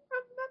don't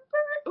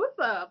remember. It was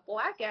a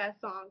black ass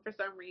song for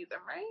some reason,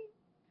 right?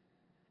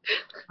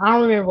 I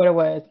don't remember what it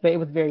was, but it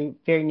was very,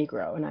 very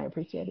Negro, and I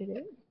appreciated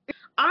it.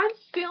 I'm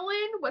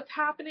feeling what's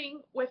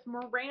happening with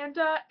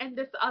Miranda and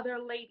this other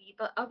lady.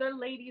 The other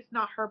lady's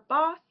not her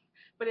boss.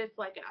 but it's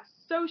like an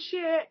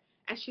associate,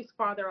 and she's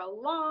farther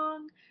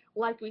along.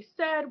 Like we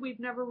said, we've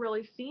never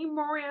really seen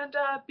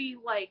Miranda be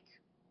like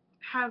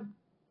have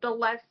the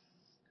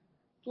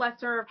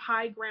lesser of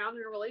high ground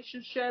in a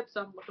relationship,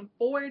 so I'm looking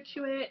forward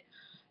to it.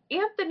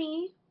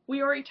 Anthony,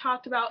 we already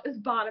talked about, is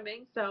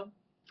bottoming, so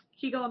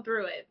he going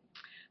through it.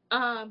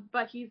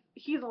 But he's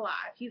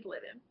alive, he's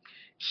living.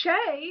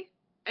 Che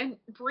and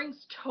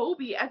brings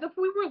Toby as if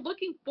we were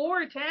looking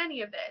forward to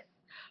any of this.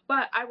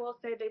 But I will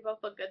say they both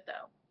look good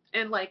though.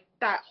 And like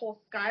that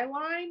whole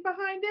skyline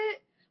behind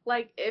it,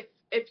 like if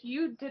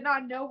you did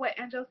not know what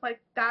Angels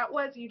Like That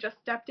was, you just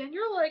stepped in,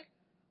 you're like,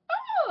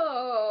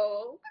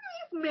 oh, look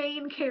at these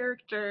main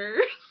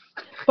characters.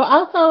 But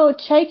also,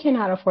 Che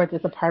cannot afford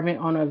this apartment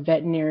on a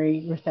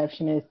veterinary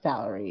receptionist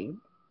salary.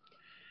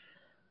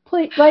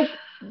 Please, please.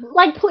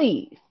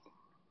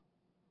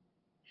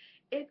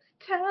 It's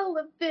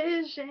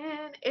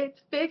television, it's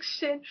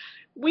fiction.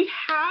 We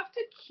have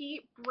to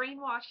keep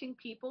brainwashing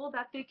people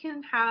that they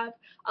can have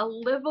a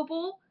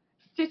livable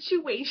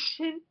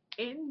situation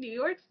in New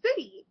York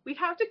City. We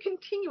have to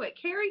continue it.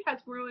 Carrie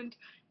has ruined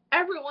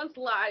everyone's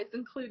lives,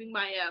 including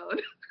my own,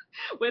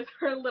 with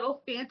her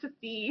little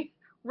fantasy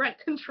rent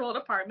controlled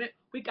apartment.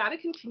 We got to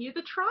continue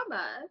the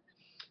trauma.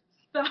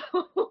 So,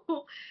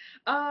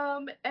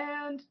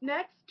 and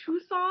next,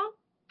 Tucson,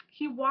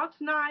 he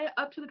walks Naya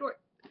up to the door.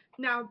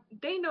 Now,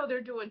 they know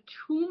they're doing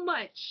too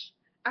much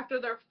after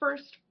their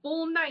first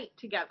full night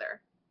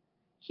together.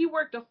 He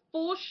worked a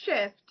full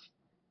shift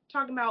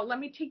talking about, let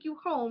me take you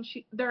home.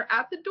 They're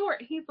at the door.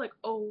 And he's like,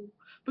 oh,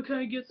 but can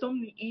I get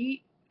something to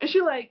eat? And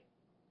she's like,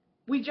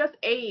 we just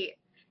ate.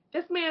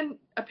 This man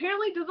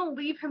apparently doesn't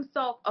leave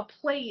himself a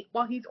plate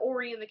while he's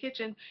already in the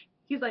kitchen.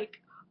 He's like,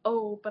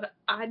 oh, but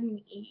I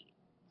didn't eat.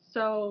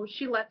 So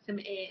she lets him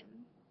in.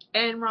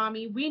 And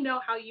Rami, we know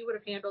how you would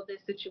have handled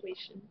this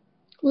situation.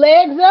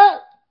 Legs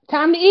up.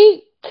 Time to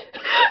eat. That's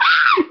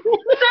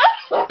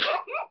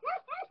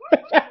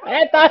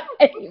all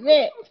I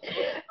meant.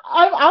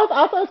 I was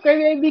also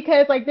screaming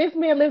because like this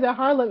man lives in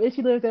Harlem and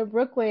she lives in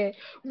Brooklyn.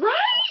 Right?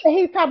 And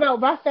he's talking about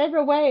my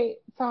favorite way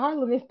to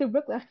Harlem is through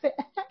Brooklyn. I said,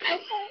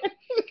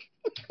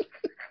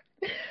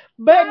 okay.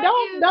 But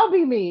don't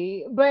be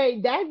me.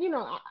 But that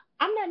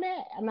I'm not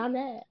mad. I'm not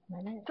mad.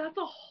 That's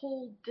a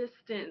whole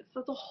distance.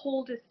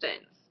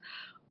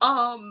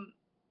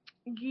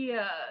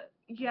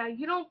 Yeah,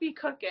 you don't be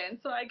cooking,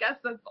 so I guess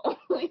that's the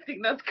only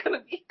thing that's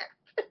gonna be.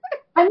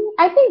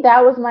 I think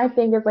that was my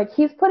thing is like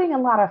he's putting a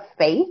lot of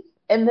faith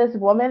in this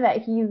woman that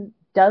he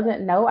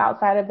doesn't know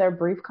outside of their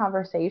brief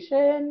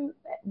conversation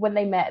when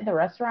they met at the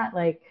restaurant.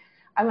 Like,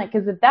 I'm like,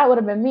 because if that would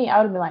have been me, I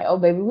would have been like, oh,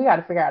 baby, we got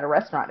to figure out a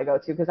restaurant to go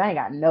to because I ain't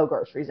got no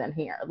groceries in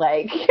here.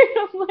 Like,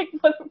 I'm like,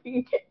 what are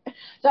we?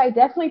 So I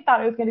definitely thought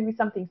it was going to be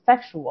something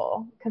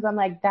sexual because I'm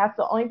like, that's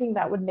the only thing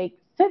that would make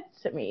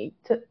sense to me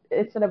to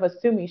instead of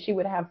assuming she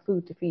would have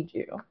food to feed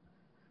you.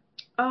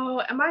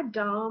 Oh, am I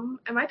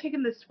dumb? Am I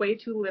taking this way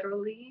too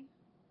literally?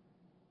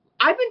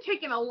 I've been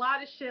taking a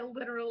lot of shit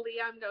literally,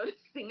 I'm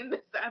noticing in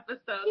this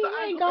episode. He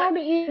ain't going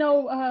to eat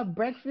no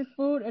breakfast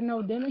food or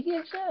no dinner. He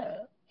a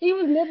chef. He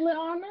was nibbling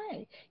all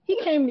night. He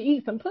came to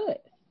eat some puss.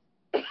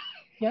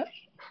 Yep.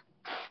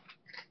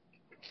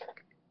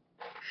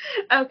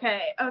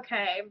 Okay.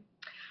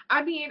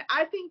 I mean,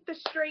 I think the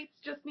straights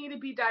just need to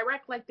be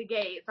direct like the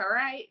gays, all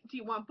right? Do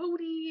you want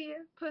booty,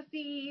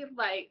 pussy?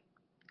 Like,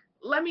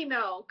 let me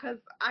know, because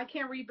I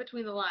can't read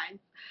between the lines.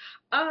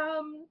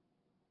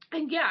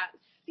 And yeah,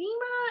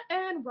 Seema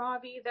and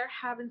Ravi, they're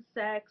having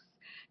sex.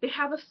 They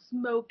have a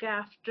smoke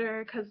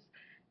after, because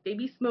they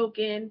be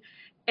smoking.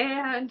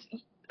 And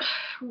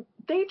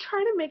they try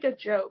to make a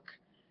joke.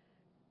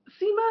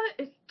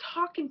 Seema is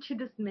talking to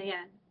this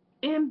man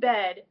in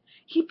bed.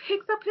 He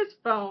picks up his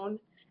phone,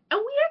 and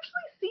we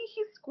actually see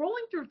he's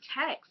scrolling through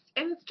text,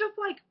 and it's just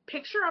like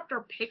picture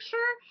after picture.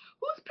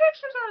 Whose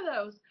pictures are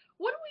those?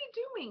 What are we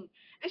doing?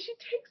 And she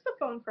takes the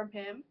phone from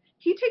him.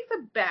 He takes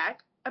it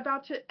back, and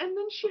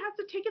then she has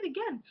to take it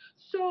again.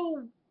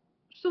 So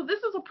this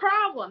is a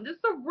problem. This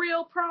is a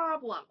real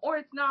problem, or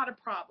it's not a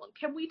problem.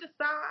 Can we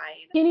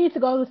decide? He needs to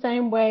go the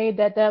same way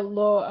that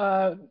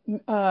little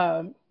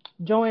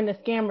join the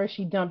scammer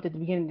she dumped at the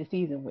beginning of the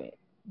season with.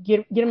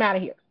 Get him out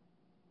of here.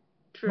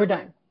 Truly. We're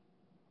done.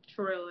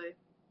 Truly.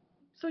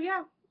 So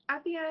yeah,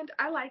 at the end,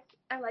 I liked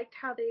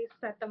how they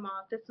set them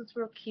off. This was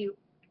real cute.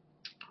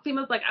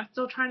 Seema's like, I'm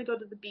still trying to go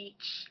to the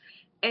beach,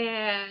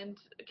 and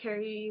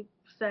Carrie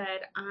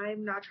said,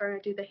 I'm not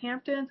trying to do the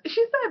Hamptons.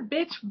 She said,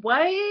 bitch,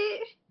 what?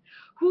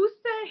 Who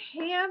said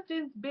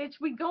Hamptons, bitch?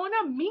 We going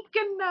to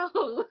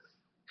Mykonos.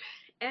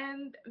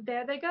 And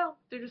there they go.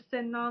 They're just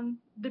sitting on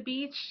the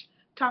beach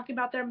talking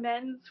about their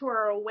men who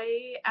are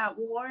away at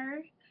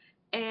war.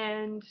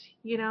 And,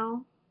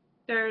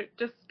 they're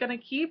just going to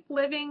keep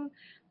living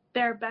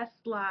their best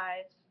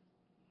lives.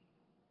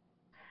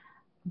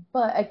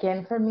 But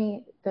again, for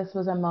me, this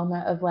was a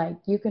moment of like,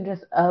 you can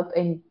just up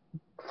and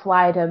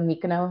fly to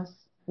Mykonos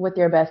with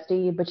your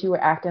bestie, but you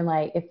were acting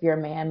like if your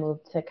man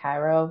moved to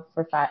Cairo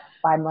for 5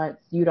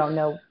 months, you don't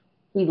know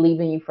he's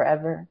leaving you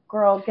forever.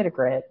 Girl, get a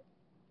grip.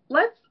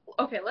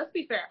 okay, let's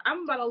be fair.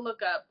 I'm about to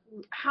look up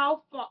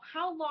how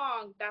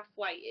long that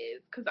flight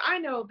is, because I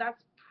know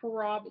that's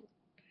probably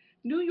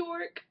New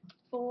York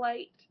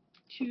flight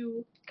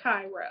to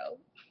Cairo.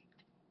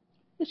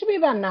 It should be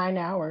about 9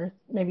 hours,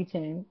 maybe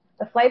 10.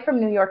 The flight from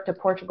New York to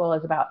Portugal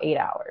is about 8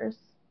 hours.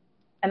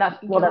 And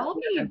that's Y'all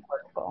here in be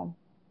Portugal.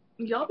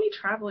 y'all be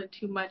traveling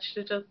too much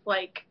to just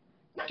like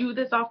do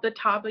this off the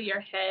top of your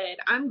head.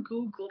 I'm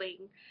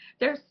Googling.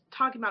 They're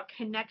talking about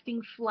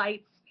connecting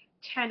flights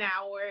 10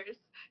 hours,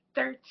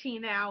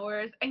 13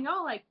 hours, and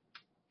y'all like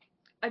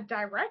a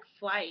direct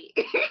flight.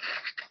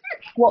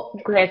 Well,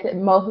 granted,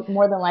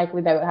 more than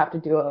likely they would have to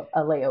do a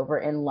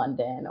layover in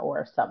London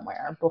or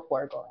somewhere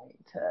before going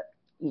to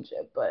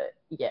Egypt. But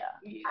yeah,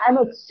 I'm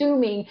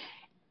assuming,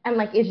 and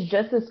like it's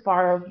just as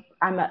far,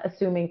 I'm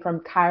assuming, from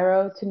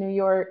Cairo to New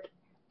York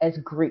as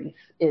Greece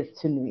is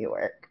to New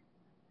York.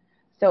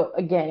 So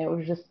again, it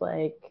was just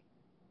like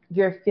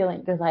you're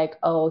feeling, there's like,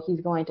 oh,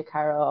 he's going to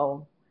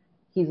Cairo,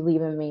 he's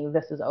leaving me,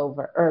 this is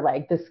over, or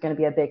like this is going to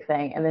be a big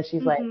thing. And then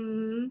she's like,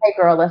 hey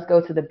girl, let's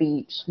go to the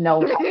beach.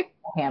 No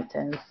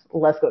Hamptons,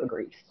 let's go to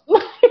Greece.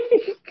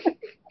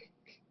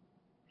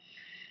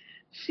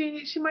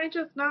 She might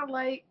just not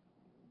like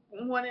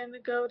wanting to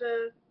go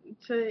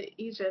to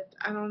Egypt.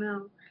 I don't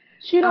know.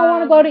 She don't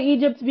want to go to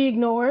Egypt to be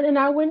ignored, and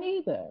I wouldn't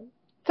either.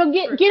 So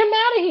get him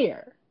out of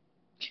here.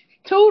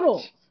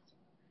 Toodles.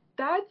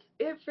 That's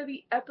it for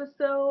the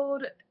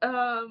episode.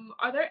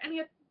 Are there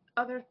any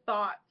other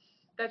thoughts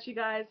that you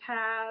guys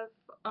have?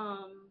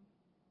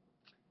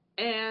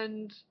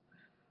 And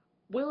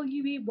will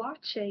you be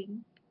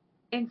watching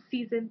in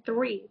season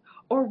 3?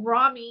 Or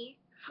Rami,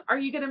 are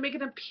you gonna make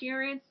an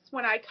appearance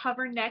when I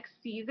cover next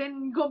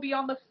season? You gonna be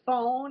on the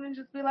phone and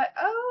just be like,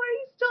 "Oh, are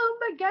you still in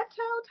the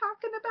ghetto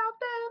talking about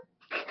them?"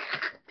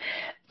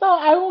 So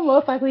I will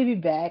most likely be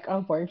back,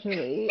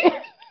 unfortunately,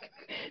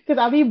 because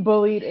I'll be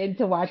bullied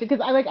into watching.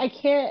 Because I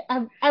can't.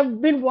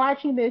 I've been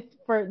watching this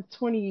for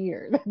 20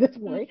 years at this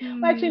point.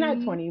 Well, actually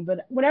not 20,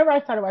 but whenever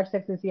I started watching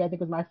Sex and the City, I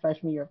think it was my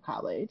freshman year of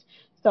college,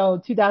 so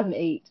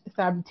 2008.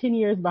 So I'm 10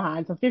 years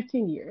behind, so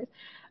 15 years.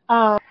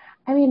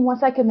 I mean,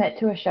 once I commit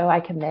to a show, I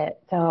commit.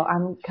 So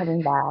I'm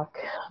coming back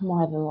I'm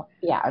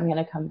going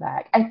to come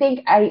back. I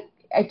think I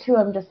too,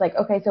 I'm just like,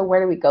 okay, so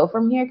where do we go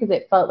from here? Because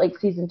it felt like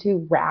season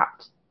 2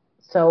 wrapped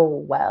so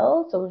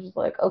well. So it was just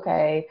like,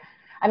 okay.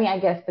 I mean, I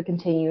guess the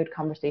continued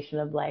conversation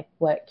of like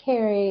what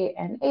Carrie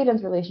and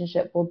Aidan's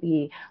relationship will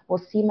be. Will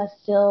Seema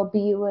still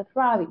be with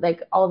Robbie?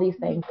 Like all these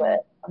things.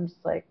 But I'm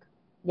just like,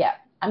 yeah,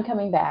 I'm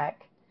coming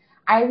back.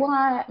 I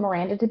want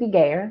Miranda to be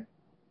gayer.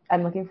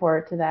 I'm looking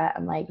forward to that.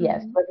 I'm like,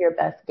 yes, live your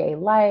best gay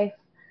life.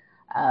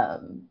 I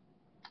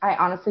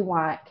honestly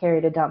want Carrie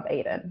to dump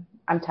Aidan.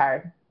 I'm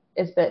tired.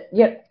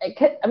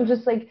 I'm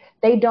just like,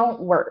 they don't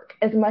work.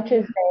 As much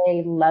as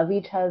they love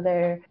each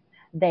other,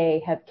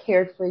 they have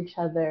cared for each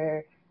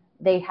other,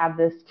 they have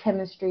this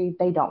chemistry,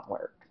 they don't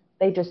work.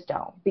 They just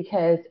don't.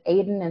 Because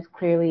Aidan is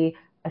clearly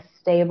a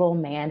stable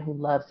man who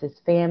loves his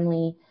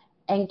family.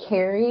 And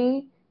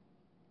Carrie,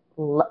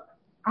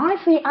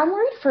 honestly, I'm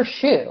worried for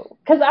Shu.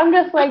 Because I'm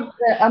just like,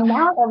 the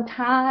amount of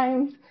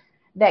times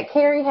that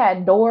Carrie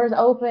had doors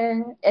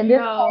open and this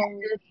man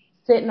just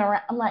sitting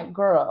around. I'm like,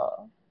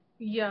 girl.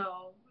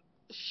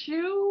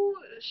 Shu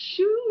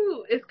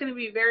is going to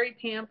be very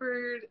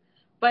pampered,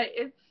 but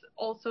it's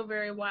also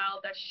very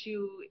wild that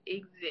Shu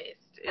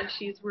exists, and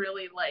she's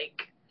really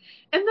like,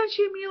 and then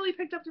she immediately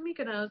picked up the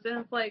Mykonos, and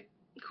it's like,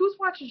 who's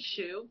watching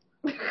Shu?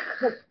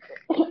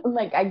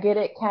 Like, I get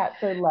it,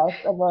 cats are less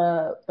of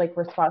a like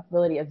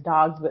responsibility as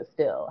dogs, but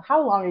still,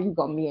 how long are you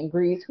gonna be in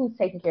Greece? Who's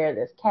taking care of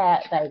this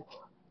cat? Like,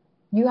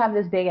 you have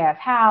this big ass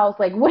house.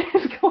 Like, what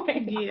is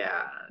going on?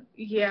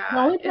 Yeah. The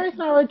only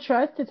person I would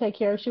trust to take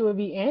care of she would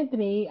be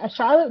Anthony.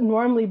 Charlotte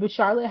normally, but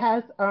Charlotte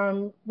has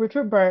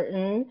Richard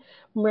Burton.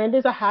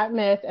 Miranda's a hot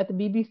mess at the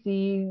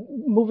BBC,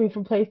 moving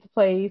from place to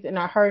place, and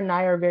her and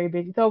I are very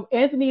busy. So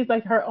Anthony is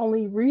like her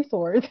only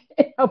resource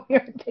in helping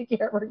her take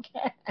care of her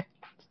cat.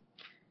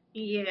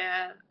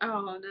 Yeah.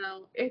 Oh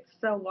no, it's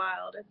so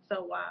wild.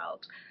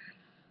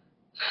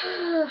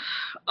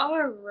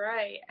 All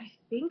right, I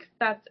think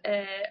that's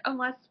it.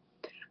 Unless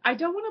I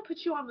don't want to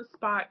put you on the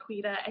spot,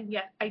 Quita, and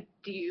yes, I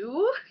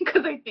do,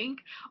 because I think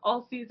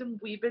all season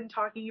we've been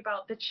talking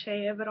about the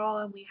Che of it all,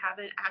 and we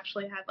haven't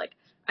actually had like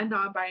a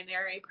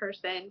non-binary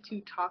person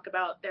to talk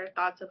about their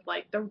thoughts of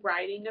like the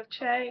writing of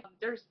Che.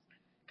 There's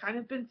kind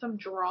of been some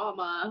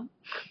drama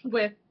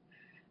with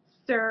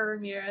Sarah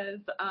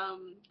Ramirez,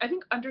 I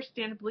think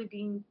understandably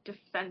being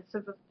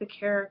defensive of the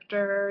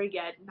character,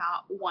 yet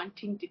not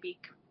wanting to be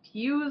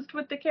confused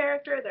with the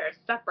character. They're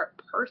a separate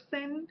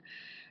person,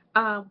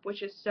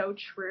 which is so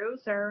true.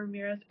 Sarah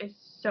Ramirez is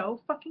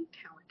so fucking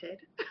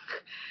talented.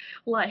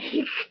 Like,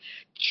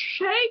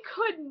 Che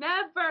could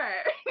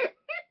never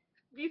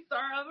be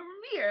Sarah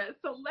Ramirez,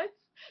 so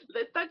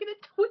let's not get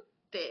it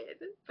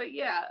twisted. But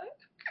yeah.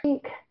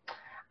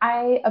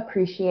 I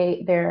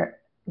appreciate there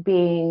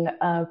being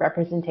a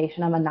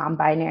representation of a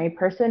non-binary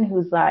person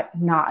who's like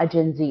not a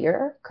Gen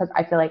Zer, because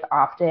I feel like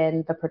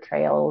often the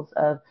portrayals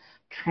of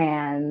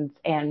trans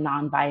and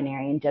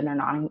non-binary and gender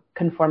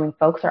non-conforming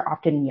folks are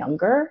often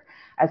younger,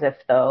 as if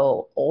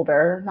though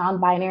older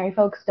non-binary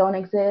folks don't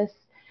exist.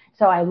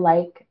 So I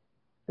like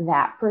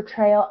that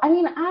portrayal. I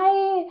mean,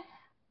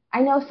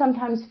 I know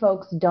sometimes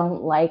folks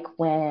don't like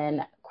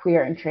when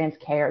queer and trans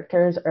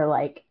characters are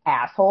like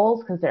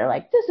assholes because they're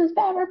like, this is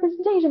bad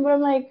representation. But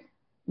I'm like,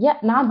 yeah,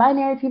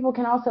 non-binary people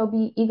can also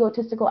be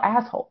egotistical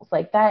assholes.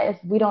 Like that is,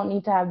 we don't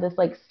need to have this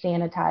like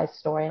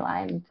sanitized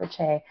storyline for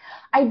Che.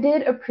 I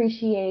did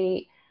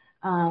appreciate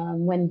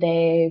when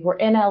they were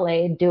in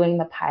LA doing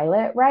the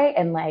pilot, right?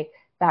 And like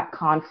that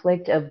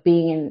conflict of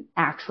being an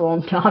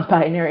actual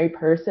non-binary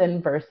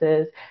person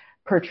versus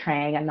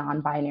portraying a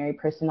non-binary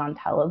person on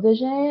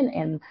television,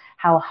 and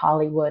how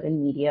Hollywood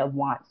and media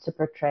wants to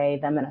portray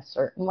them in a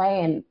certain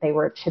way, and they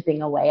were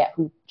chipping away at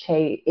who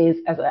Che is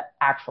as an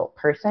actual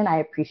person. I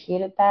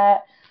appreciated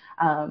that.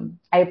 I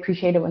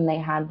appreciated when they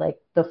had like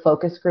the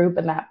focus group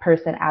and that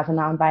person as a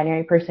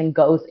non-binary person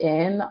goes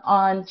in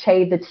on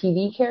Che the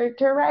TV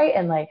character, right?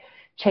 And like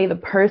Che the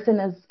person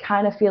is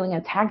kind of feeling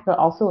attacked but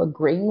also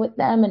agreeing with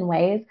them in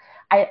ways.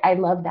 I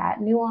love that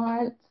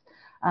nuance.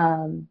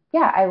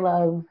 Yeah,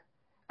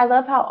 I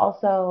love how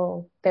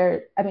also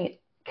there, I mean,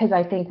 because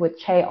I think with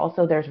Che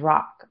also there's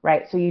rock,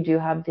 right? So you do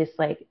have this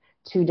like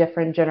two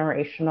different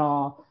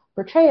generational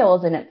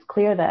portrayals, and it's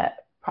clear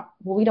that,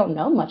 well, we don't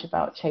know much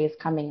about Che's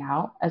coming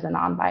out as a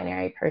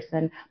non-binary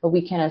person, but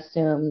we can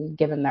assume,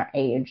 given their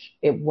age,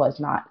 it was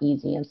not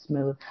easy and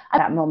smooth.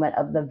 That moment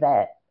of the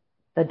vet,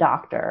 the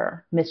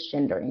doctor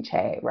misgendering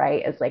Che,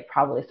 right, is like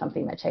probably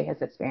something that Che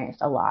has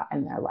experienced a lot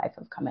in their life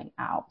of coming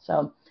out.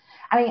 So,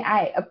 I mean,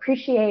 I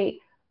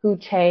appreciate who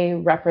Che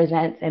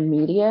represents in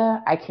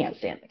media. I can't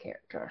stand the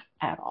character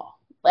at all.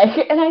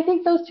 Like, and I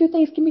think those two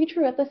things can be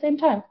true at the same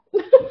time.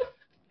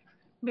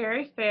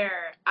 Very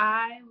fair.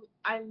 I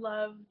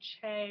love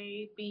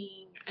Che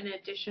being an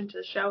addition to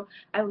the show.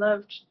 I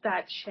loved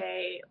that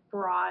Che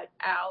brought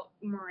out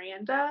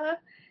Miranda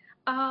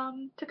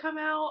to come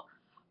out.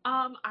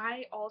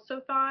 I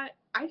also thought,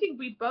 I think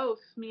we both,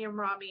 me and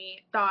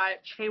Rami,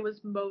 thought Che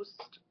was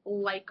most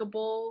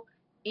likable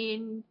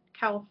in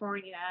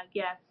California.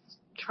 Yes,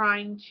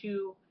 trying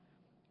to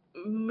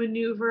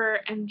maneuver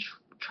and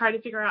try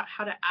to figure out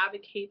how to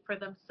advocate for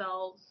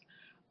themselves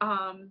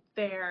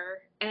there.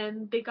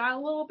 And they got a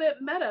little bit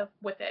meta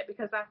with it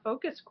because that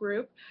focus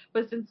group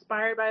was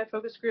inspired by a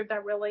focus group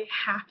that really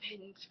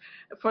happened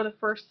for the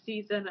first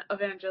season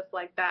of And Just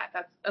Like That.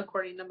 That's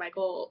according to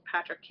Michael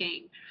Patrick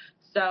King.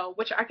 So,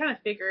 which I kind of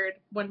figured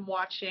when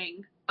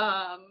watching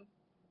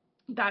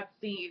that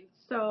scene.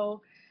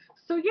 So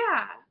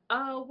yeah,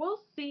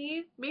 we'll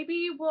see.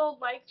 Maybe we'll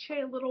like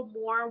Che a little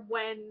more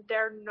when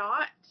they're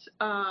not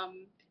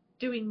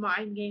doing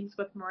mind games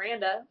with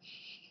Miranda.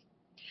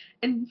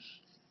 And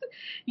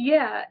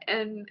yeah,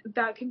 and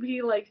that can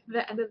be like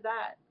the end of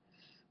that.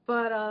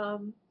 But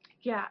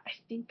yeah, I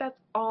think that's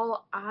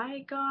all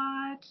I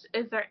got.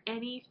 Is there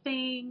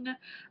anything,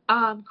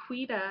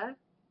 Quita,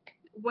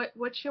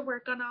 what you're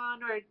working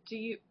on, or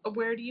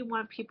where do you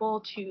want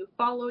people to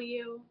follow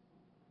you?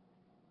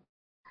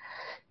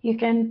 You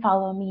can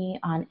follow me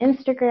on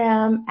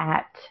Instagram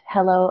at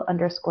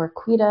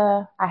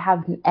hello_Quita. I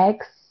have an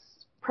X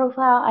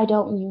profile. I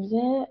don't use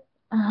it,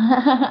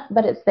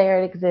 but it's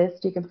there. It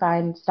exists. You can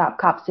find Stop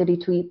Cop City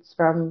tweets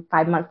from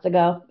 5 months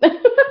ago.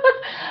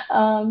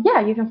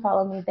 Yeah, you can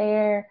follow me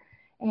there.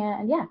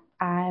 And yeah,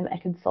 I'm a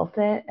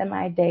consultant in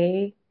my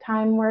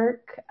daytime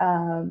work,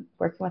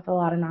 working with a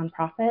lot of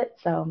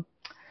nonprofits. So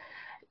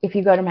if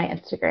you go to my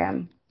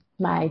Instagram,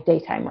 my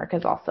daytime work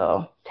is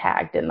also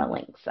tagged in the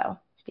link. So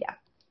yeah.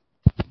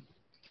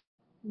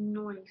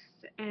 Nice.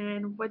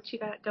 And what you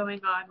got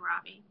going on,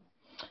 Rami?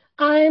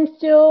 I'm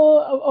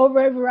still over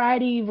at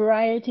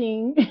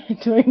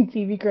Varietying doing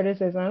TV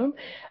criticism.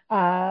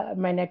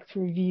 My next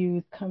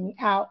reviews coming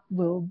out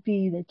will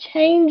be The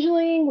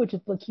Changeling, which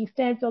is Lakeith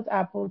Stanfield's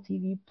Apple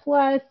TV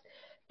Plus,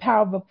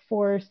 Power Book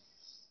Force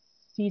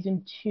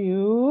Season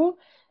 2.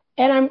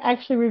 And I'm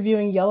actually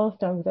reviewing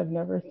Yellowstone because I've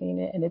never seen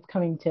it, and it's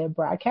coming to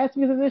broadcast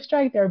because of this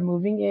strike. They're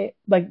moving it,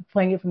 like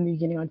playing it from the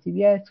beginning on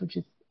CBS, which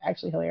is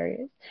actually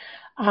hilarious.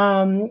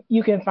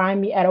 You can find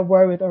me at A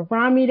Word with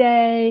Orami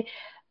Day.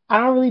 I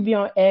don't really be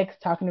on X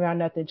talking about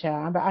nothing,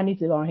 child, but I need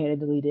to go ahead and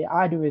delete it. All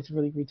I do is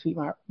really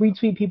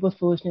retweet people's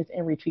foolishness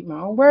and retweet my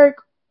own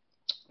work.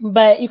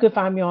 But you can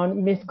find me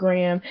on Miss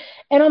Graham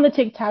and on the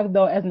TikTok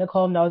though, as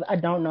Nicole knows, I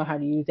don't know how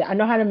to use it. I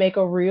know how to make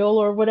a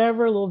reel or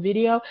whatever, a little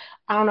video.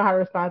 I don't know how to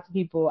respond to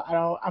people.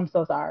 I'm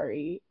so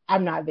sorry.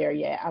 I'm not there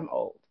yet. I'm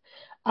old.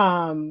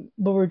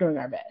 But we're doing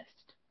our best.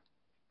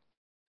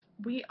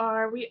 We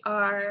are.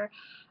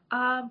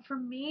 For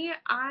me,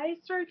 I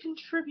started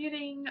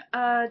contributing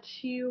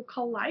to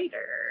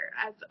Collider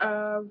as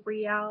a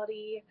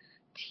reality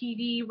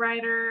TV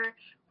writer.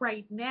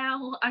 Right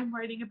now, I'm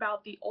writing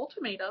about The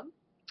Ultimatum,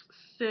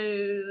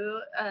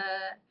 so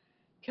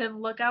can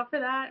look out for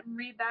that and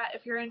read that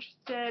if you're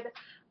interested.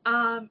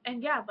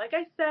 And yeah, like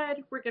I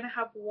said, we're gonna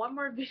have one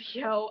more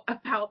video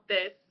about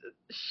this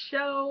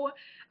show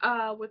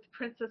with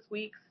Princess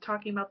Weeks,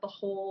 talking about the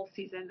whole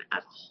season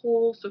as a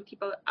whole, so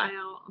keep an eye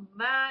out on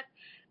that.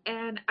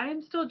 And I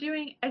am still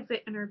doing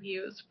exit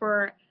interviews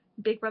for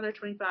Big Brother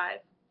 25.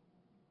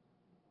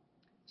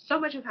 So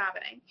much is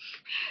happening.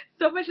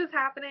 So much is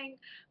happening.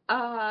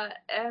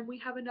 And we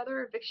have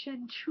another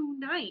eviction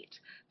tonight.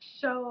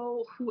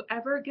 So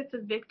whoever gets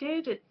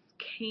evicted, it's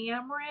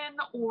Cameron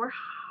or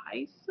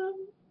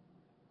Heisem.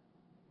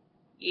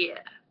 Yeah,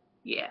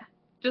 yeah.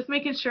 Just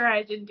making sure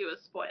I didn't do a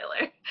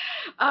spoiler.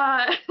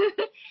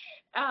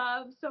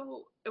 Uh,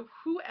 so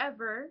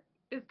whoever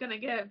is gonna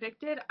get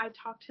evicted, I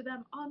talked to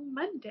them on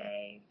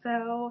Monday.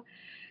 So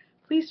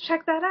please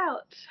check that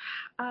out.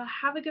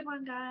 Have a good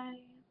one, guys.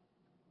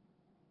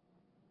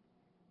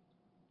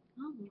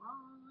 Oh,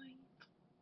 wow.